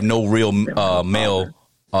they have no real male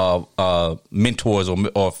mentors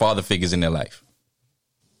or father figures in their life.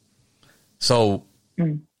 So,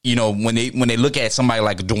 when they look at somebody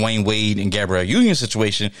like Dwayne Wade and Gabrielle Union's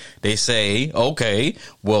situation, they say, okay,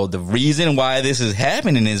 well, the reason why this is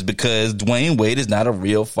happening is because Dwayne Wade is not a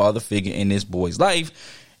real father figure in this boy's life.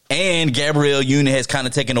 And Gabrielle Union has kind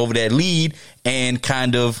of taken over that lead and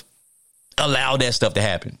kind of allowed that stuff to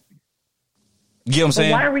happen. You know what I'm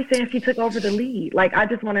saying? Why are we saying she took over the lead? Like, I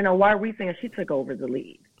just want to know, why are we saying she took over the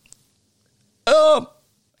lead? So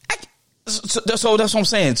that's what I'm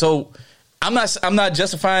saying. So I'm not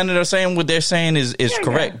justifying it or saying what they're saying is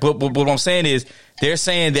correct. But what I'm saying is they're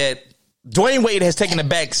saying that Dwayne Wade has taken a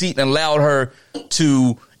back seat and allowed her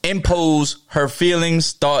to impose her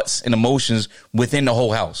feelings, thoughts, and emotions within the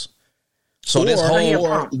whole house. So this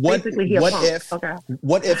whole what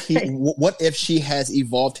if she has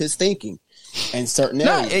evolved his thinking in certain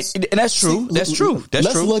areas? And that's true. That's true.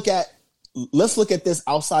 Let's look at this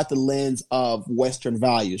outside the lens of Western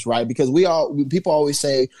values, right? Because people always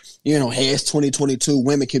say, hey, it's 2022,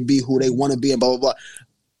 women can be who they want to be and blah, blah,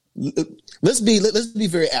 blah. Let's be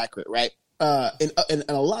very accurate, right? in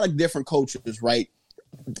a lot of different cultures, right,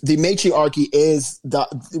 the matriarchy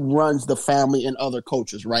runs the family in other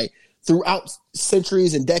cultures, right? Throughout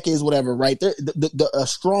centuries and decades, whatever, right? A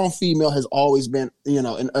strong female has always been, in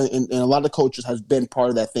a lot of cultures has been part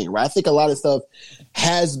of that thing, right? I think a lot of stuff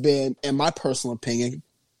has been, in my personal opinion,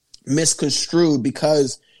 misconstrued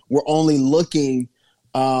because we're only looking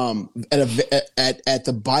at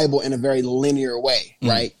the Bible in a very linear way,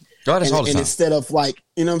 right? God, and instead of like,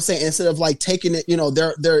 you know what I'm saying? Instead of like taking it,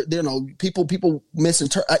 they're people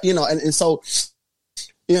misinterpret, and so,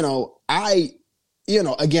 again,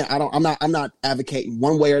 I'm not advocating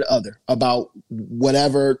one way or the other about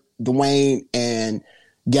whatever Dwayne and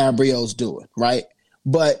Gabrielle's doing, right?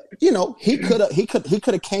 But he could have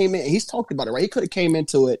came in. He's talked about it, right? He could have came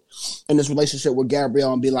into it in this relationship with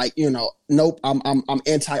Gabrielle and be like, nope, I'm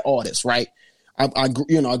anti all this, right? I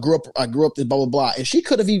grew up this blah blah blah, and she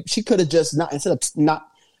could have just not, instead of not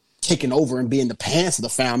taking over and being the pants of the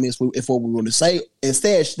family, if what we want to say.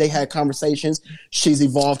 Instead, they had conversations. She's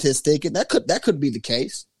evolved his thinking. That could be the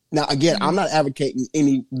case. Now, again, I'm not advocating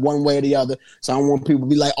any one way or the other, so I don't want people to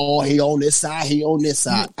be like, "Oh, he on this side, he on this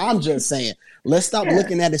side." I'm just saying, let's stop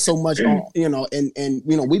looking at it so much, and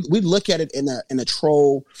we look at it in a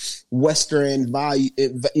troll Western value,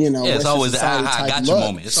 it's always the I got you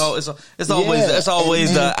moment. It's always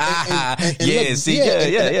the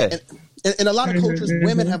yeah. In a lot of cultures,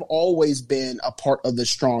 women have always been a part of the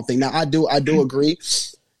strong thing. Now, I do agree,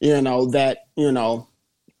 that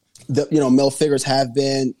male figures have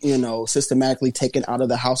been, systematically taken out of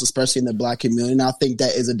the house, especially in the Black community. And I think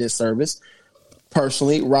that is a disservice,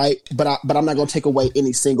 personally, right? But I'm not going to take away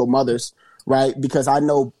any single mothers, right? Because I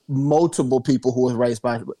know multiple people who were raised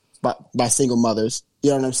by single mothers.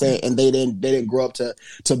 You know what I'm saying? And they didn't grow up to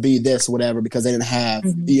be this, whatever, because they didn't have,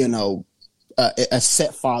 a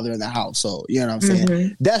set father in the house. So, you know what I'm saying?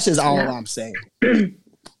 Mm-hmm. That's just all I'm saying.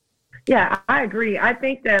 Yeah, I agree. I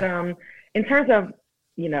think that in terms of,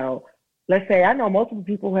 let's say I know multiple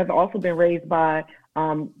people who have also been raised by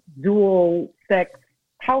dual sex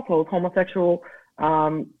households, homosexual,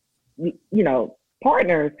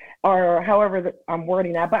 partners, or however I'm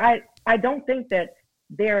wording that. But I don't think that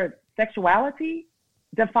their sexuality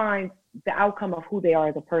defines the outcome of who they are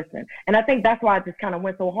as a person. And I think that's why I just kind of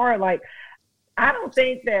went so hard. Like, I don't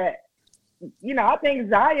think that, I think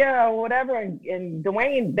Zaya or whatever and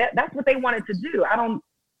Dwayne, that's what they wanted to do. I don't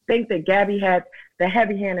think that Gabby had the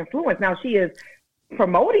heavy hand influence. Now, she is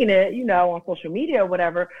promoting it, on social media or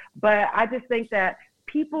whatever, but I just think that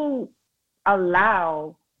people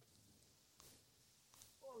allow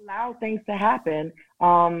things to happen,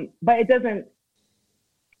 but it doesn't,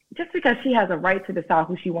 just because she has a right to decide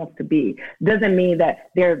who she wants to be doesn't mean that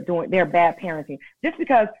they're bad parenting. Just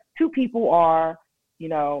because two people are,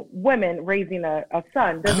 women raising a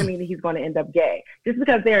son doesn't mean that he's going to end up gay. Just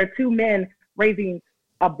because there are two men raising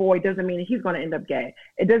a boy doesn't mean that he's going to end up gay.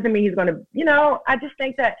 It doesn't mean he's going to, I just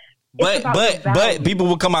think that. But people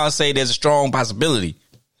will come out and say there's a strong possibility.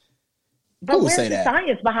 But where's the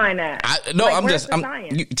science behind that? I know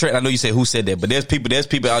you say who said that, but there's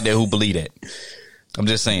people out there who believe that. I'm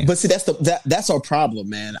just saying. But see, that's our problem,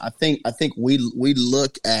 man. I think we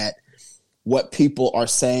look at what people are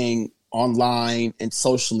saying online and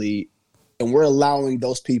socially, and we're allowing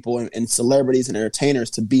those people and celebrities and entertainers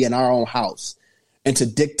to be in our own house and to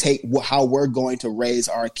dictate how we're going to raise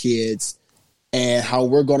our kids and how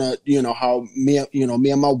we're gonna, how me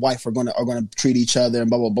and my wife are gonna treat each other and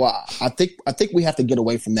blah blah blah. I think we have to get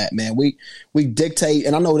away from that, man. We dictate,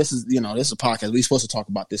 and I know this is a podcast. We're supposed to talk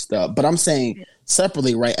about this stuff, but I'm saying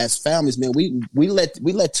separately, right? As families, man, we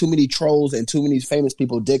let too many trolls and too many famous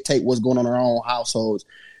people dictate what's going on in our own households,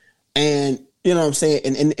 and you know what I'm saying.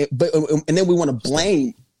 And then we want to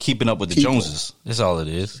blame. Keeping up with the Joneses. That's all it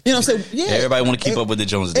is. You know what I'm saying? Yeah. Everybody want to keep up with the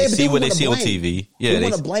Joneses. They see what they see on TV. Yeah, we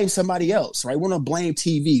want to blame somebody else, right? We want to blame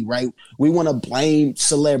TV, right? We want to blame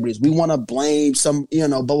celebrities. We want to blame some,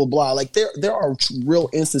 blah, blah, blah. Like there are real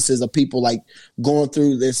instances of people like going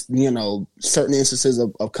through this, certain instances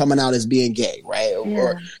of coming out as being gay, right?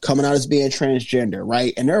 Or coming out as being transgender,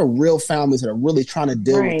 right? And there are real families that are really trying to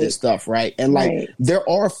deal with this stuff, right? And like there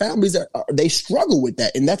are families that they struggle with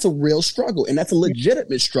that, and that's a real struggle, and that's a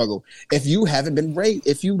legitimate struggle if you haven't been raised,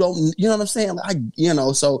 if you don't, you know what I'm saying?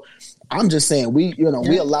 So I'm just saying we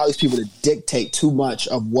allow these people to dictate too much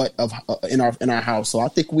of what in our house. So I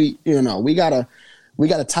think we gotta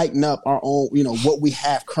tighten up our own, what we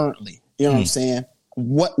have currently. You know what I'm saying?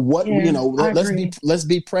 Let's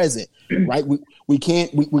be present, right? We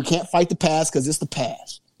can't fight the past because it's the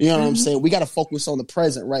past. You know what I'm saying? We got to focus on the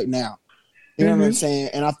present right now. You know what I'm saying?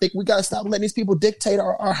 And I think we got to stop letting these people dictate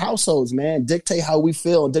our households, man. Dictate how we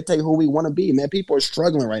feel, dictate who we want to be, man. People are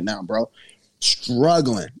struggling right now, bro.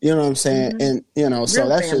 Struggling. You know what I'm saying? And, you know, so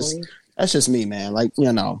that's just me, man. Like,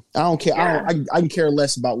 you know, I don't care. Yeah. I can care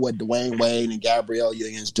less about what Dwayne Wade and Gabrielle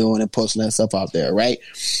Union's doing and posting that stuff out there, right?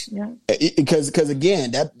 Yeah. Because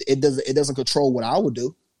again, that it doesn't control what I would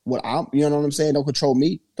do. You know what I'm saying? Don't control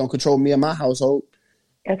me. Don't control me and my household.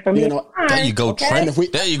 As for me, there you go, Trent.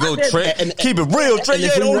 There you go, Trent. Keep it real, Trent.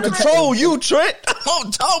 You don't control you, Trent.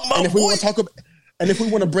 I'm talking about. And if we want to talk about, and if we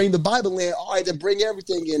want to bring the Bible in, all right, then bring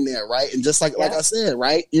everything in there, right? And just like I said,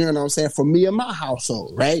 right? You know what I'm saying? For me and my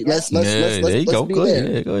household, right? Let's be there. Go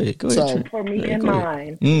ahead. So for me and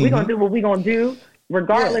mine, we're gonna do what we're gonna do,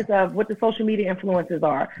 regardless of what the social media influences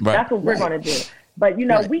are. Right. That's what we're gonna do. But you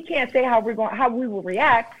know, we can't say how we will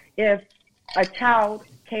react if a child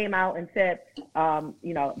came out and said,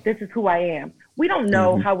 you know, this is who I am. We don't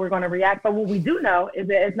know how we're going to react, but what we do know is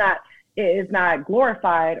that it's not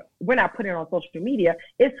glorified. We're not putting it on social media.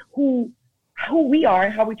 It's who we are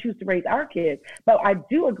and how we choose to raise our kids. But I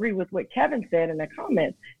do agree with what Kevin said in the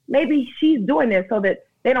comments. Maybe she's doing this so that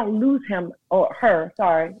they don't lose him or her,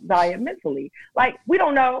 Zaya, mentally. Like, we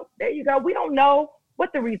don't know. There you go. We don't know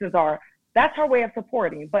what the reasons are. That's her way of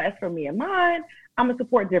supporting. But as for me and mine, I'm going to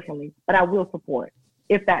support differently, but I will support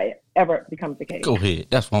if that ever becomes the case. Go ahead.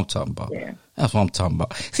 That's what I'm talking about. Yeah. That's what I'm talking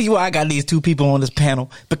about. See why I got these two people on this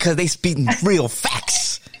panel? Because they speaking real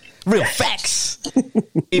facts. Real facts.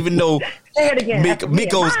 Even though say it again.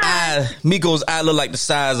 Miko's eye look like the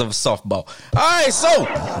size of a softball. All right, so.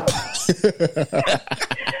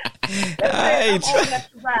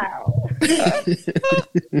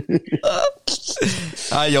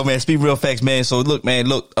 All right, yo, man. Speak real facts, man. So look,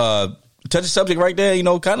 touch the subject right there, you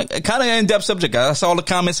know, kind of in-depth subject. I saw the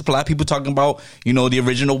comments, a lot of people talking about, you know, the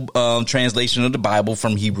original translation of the Bible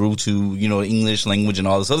from Hebrew to, you know, English language and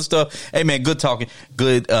all this other stuff. Hey, man, good talking,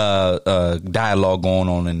 good dialogue going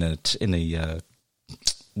on in the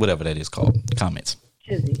whatever that is called, comments.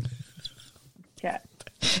 Chizzy. Chat.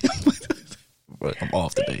 I'm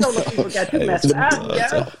off today.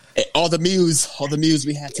 All the muse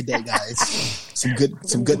we have today, guys. Some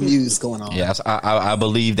good news going on. Yes, I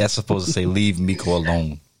believe that's supposed to say leave Miko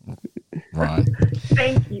alone. Ron.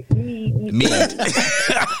 Thank you. Mead.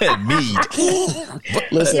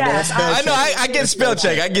 Listen, yes, man, I get spell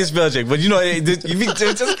check. But you know,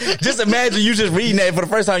 just imagine you just reading that for the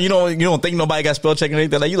first time. You don't think nobody got spell check or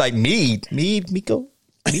anything. Like, you like Miko.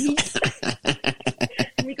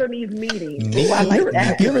 Miko needs meeting. Ooh, I like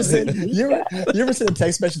that. You ever send a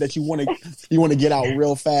text message that you want to get out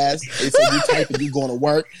real fast? And so you type and you going to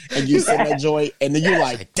work and you send that joy and then you're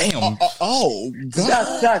like, damn. Oh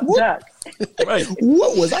God. Duck. Right.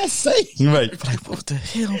 What was I saying? Right. Like, what the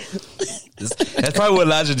hell? That's probably what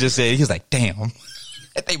Elijah just said. He was like, damn.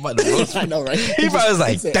 They about to roast me. I know, right? He probably was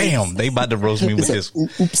like, damn, they about to roast me with this.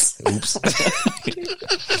 Oops.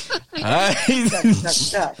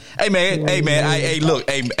 Hey man, look,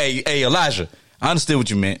 Elijah, I understood what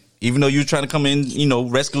you meant. Even though you were trying to come in, you know,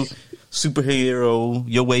 rescue superhero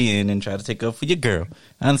your way in and try to take up for your girl.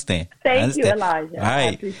 I understand. Thank you, Elijah. All right. I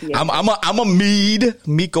appreciate I'm a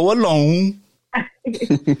Miko alone.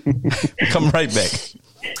 Come right back.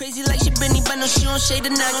 Crazy like she Britney, but no, she don't shade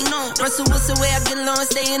the knock. No, Russell Wilson, way I get low and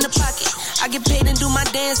stay in the pocket. I get paid and do my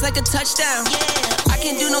dance like a touchdown. Yeah, I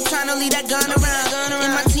can't do no time to leave that gun around.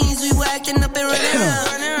 In my teens, we were acting up and running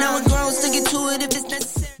around. Now we're grown, stick it to it if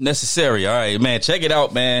it's necessary. All right, man, check it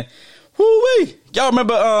out, man. Woo-wee. Y'all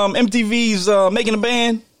remember MTV's Making a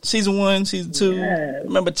Band? Season 1, Season 2. Yes.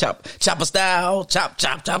 Remember Chopper Style?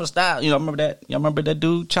 Chopper Style. You know, remember that? Y'all remember that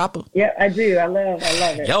dude, Chopper? Yeah, I do. I love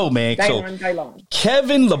it. Yo, man. Dylon.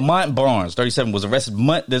 Kevin Lamont Barnes, 37, was arrested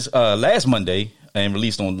last Monday and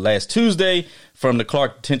released on last Tuesday from the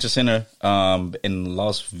Clark Detention Center in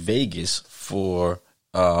Las Vegas for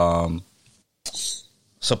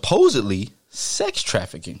supposedly sex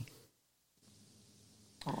trafficking.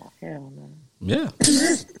 Oh, hell no. Yeah.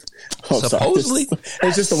 Supposedly,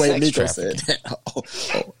 it's just the way Miko said.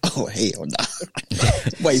 Oh, hell no!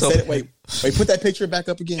 Wait, put that picture back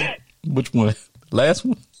up again. Which one? Last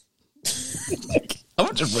one.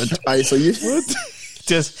 I'm just running. All right, so you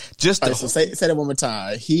just. All right, so say that one more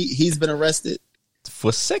time. He's been arrested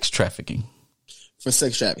for sex trafficking.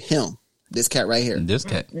 Him, this cat right here. This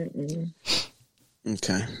cat.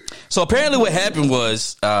 Okay. So apparently what happened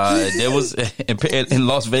was there was in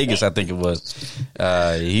Las Vegas, I think it was,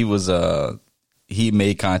 he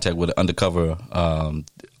made contact with an undercover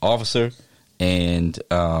officer and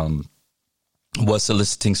was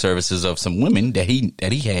soliciting services of some women that he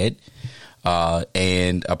had,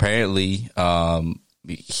 and apparently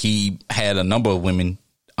he had a number of women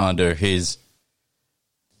under his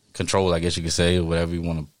control, I guess you could say, or whatever you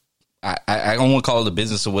want to. I don't want to call it a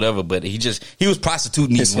business or whatever, but he was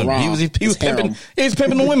prostituting these women. He was pimping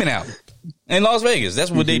the women out in Las Vegas.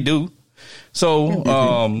 That's what they do. So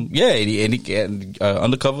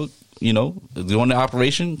undercover, doing the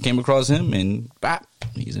operation, came across him, and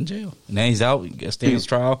he's in jail. And now he's out. He gets stands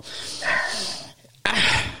trial.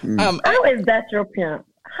 How is that your pimp?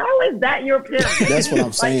 How is that your pimp? That's what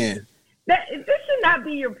I'm saying. This should not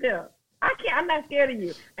be your pimp. I'm not scared of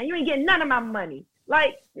you, and you ain't getting none of my money.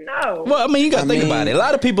 Like, no. Well, I mean, you got to think about it. A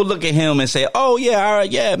lot of people look at him and say, "Oh yeah, all right,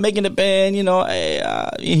 yeah, making the band."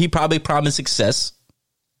 He probably promised success.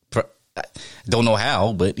 Don't know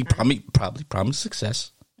how, but he probably promised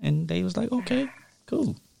success, and they was like, "Okay,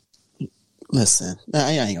 cool." Listen,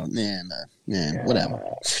 I ain't gonna, man, whatever.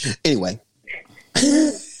 Anyway.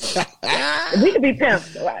 We could be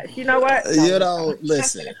pimps. You know what?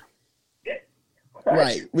 Listen.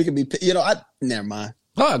 Right. We could be, never mind.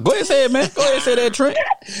 Go ahead and say it, man. Go ahead and say that, Trent.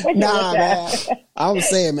 Nah, man. I was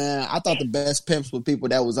saying, man, I thought the best pimps were people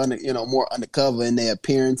that was more undercover in their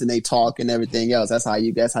appearance and they talk and everything else. That's how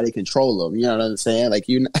they control them. You know what I'm saying? Like,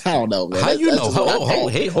 I don't know, man. How you know? Hold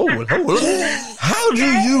on. How do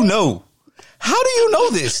you know? How do you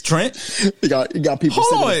know this, Trent? You got people.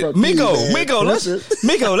 Hold on, Miko.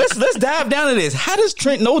 Let's dive down to this. How does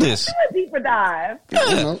Trent know this? Do a deeper dive.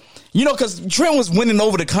 Because Trent was winning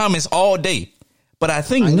over the comments all day, but I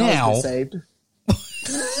think now. Saved.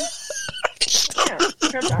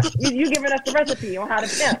 You giving us the recipe on how to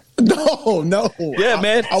pimp? No. Yeah,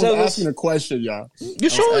 man. I was asking a question, y'all. You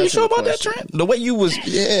sure about that, Trent? The way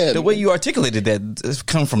you articulated that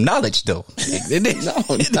come from knowledge, though. It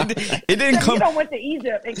didn't come. You don't went to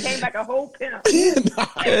Egypt and came back a whole pimp.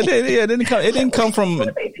 It didn't come from. What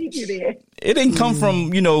did they teach you there? It didn't come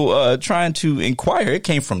from trying to inquire. It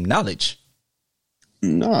came from knowledge.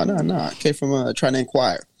 No. It came from trying to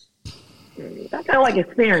inquire. That's kind of like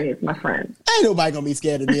experience, my friend. Ain't nobody gonna be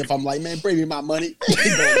scared of me if I'm like, man, bring me my money. You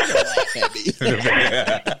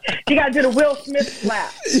gotta do the Will Smith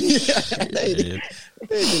slap. They'd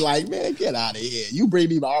be like, man, get out of here. You bring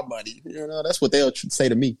me my money. That's what they'll say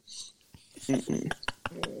to me. I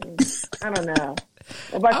don't know.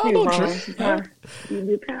 What about you, Ron? You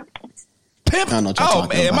be pimp? Pimp? I don't know what you're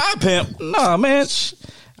talking about. My pimp? Nah, man.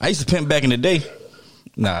 I used to pimp back in the day.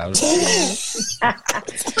 Nah. I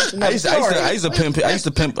used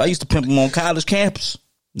to pimp them on college campus.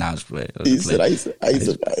 Nah, it's great. I used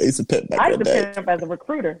to pimp back in the day. Pimp as a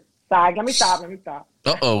recruiter. Sorry, let me stop.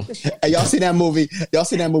 Uh-oh. Hey, y'all see that movie?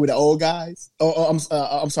 The Old Guys? I'm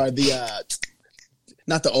sorry.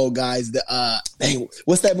 Not the Old Guys.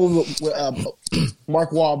 What's that movie with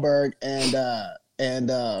Mark Wahlberg and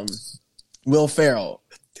Will Ferrell?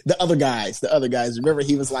 The other guys. Remember,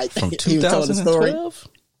 he was like, he was telling the story.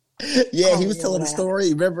 Yeah, he was telling the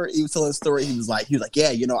story. Remember, he was telling the story. He was like, yeah,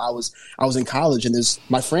 I was in college, and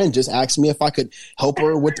my friend just asked me if I could help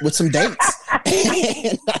her with some dates.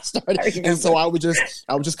 And I started, and so I would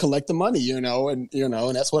just collect the money, and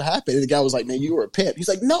that's what happened. And the guy was like, "Man, you were a pimp." He's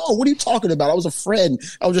like, "No, what are you talking about? I was a friend.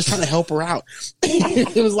 I was just trying to help her out."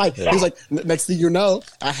 He was like, next thing you know,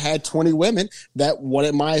 I had 20 women that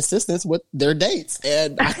wanted my assistance with their dates,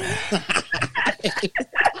 and.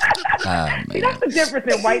 See, that's the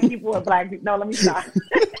difference in white people and black people. No, let me stop.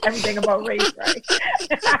 Everything about race, right?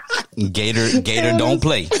 Gator don't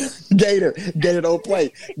play. Gator don't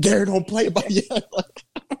play. Gator don't play. But yeah,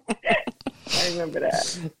 I remember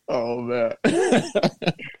that. Oh man.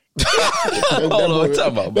 Hold on, talk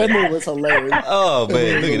about that movie was hilarious. Oh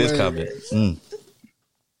man, look at this comment.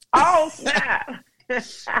 Oh snap!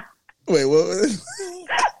 Wait, what was it?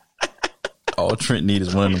 All Trent need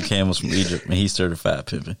is one of them camels from Egypt, and he's certified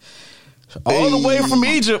pimping. All the way from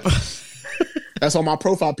Egypt. That's on my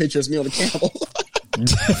profile picture. It's me on the camel.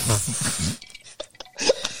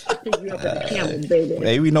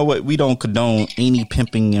 Hey, we know what? We don't condone any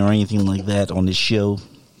pimping or anything like that on this show.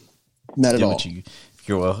 Not at all.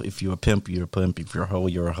 If you're a pimp, you're a pimp. If you're a hoe,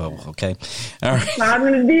 you're a hoe. Okay. All right.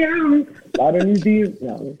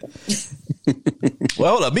 Well,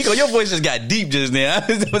 hold up, Miko. Your voice just got deep just now.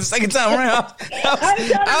 The second time around,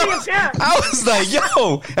 I was like,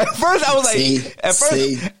 "Yo!" At first, I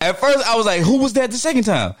was like, "Who was that the second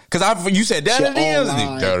time?" Because you said that at the end.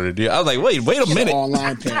 I was like, "Wait a minute."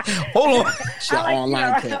 Online pimp. Hold on. She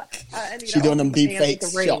online pimp. She doing them deep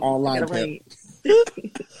fakes. She online pimp.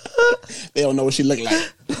 They don't know what she look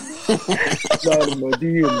like.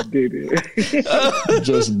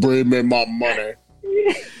 Just bring me my money.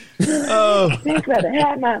 Bitch better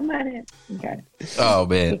have my money. Okay. Oh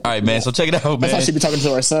man. All right, man. So check it out, man. That's how she be talking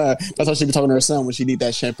to her son. That's how she be talking to her son when she need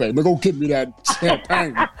that champagne. Look, go get me that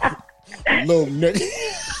champagne. Little nigga.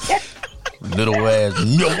 Little ass.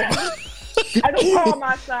 No. I don't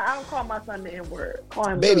call my son the N-word. Call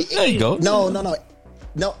him Baby, There you go. No.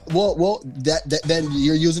 Well, that then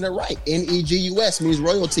you're using it right. Negus means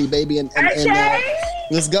royalty, baby, and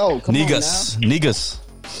let's go. Come Niggas.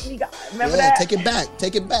 Remember Yeah, that? take it back.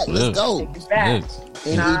 Let's go. Take it back.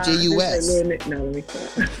 Negus. No, we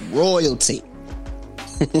can't. Royalty.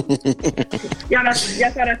 Y'all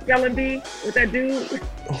saw that spelling bee with that dude?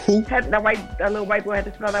 Who? That little white boy had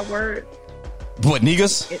to spell that word. What,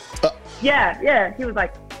 niggas? Yeah. He was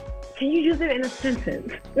like, can you use it in a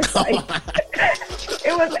sentence? Like,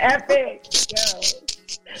 it was epic. Yo.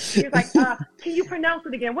 He was like, can you pronounce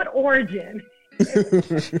it again? What origin?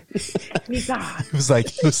 He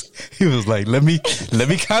was like, let me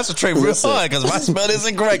concentrate real hard because my spell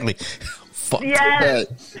isn't correctly. Fuck. Yeah.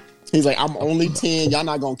 He's like, I'm only 10. Y'all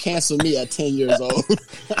not gonna cancel me at 10 years old.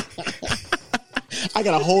 I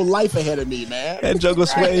got a whole life ahead of me, man. That joke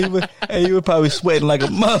was sweating. He was probably sweating like a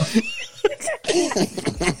mother.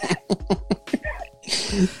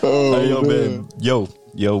 Oh, man. Yo,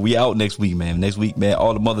 we out next week, man. Next week, man.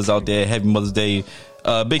 All the mothers out there, happy Mother's Day.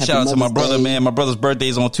 Big shout out to my brother, man. My brother's birthday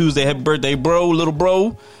is on Tuesday. Happy birthday, bro, little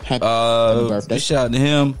bro. Happy birthday. Big shout out to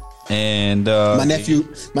him. And my nephew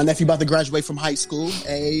about to graduate from high school.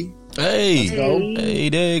 Hey, there you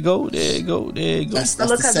go. That's My little the cousin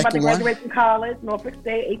about to second one. graduate from college, Norfolk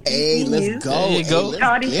State. Hey, let's go. There you go.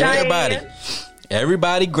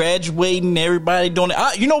 Everybody graduating, everybody doing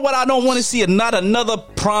it. You know what? I don't want to see not another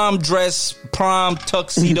prom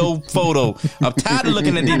tuxedo photo. I'm tired of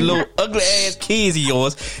looking at these little ugly ass kids of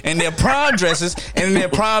yours and their prom dresses and their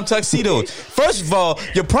prom tuxedos. First of all,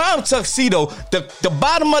 your prom tuxedo, the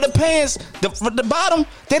bottom of the pants, the bottom,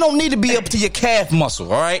 they don't need to be up to your calf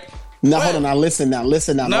muscle. All right. Now hold on. Now listen. Now. No.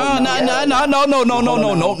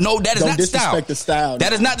 That is not the style. The style.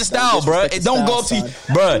 That is not the style, bro. It don't go up to you,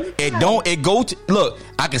 bro. It go to. Look,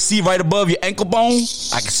 I can see right above your ankle bone.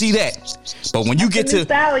 I can see that. But when you get to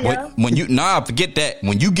forget that.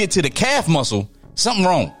 When you get to the calf muscle, something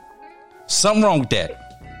wrong. Something wrong with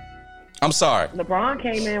that. I'm sorry. LeBron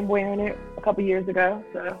came in wearing it a couple years ago,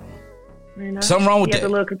 so something wrong with that. He had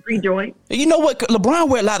a little capri joint. You know what? LeBron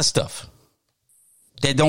wear a lot of stuff that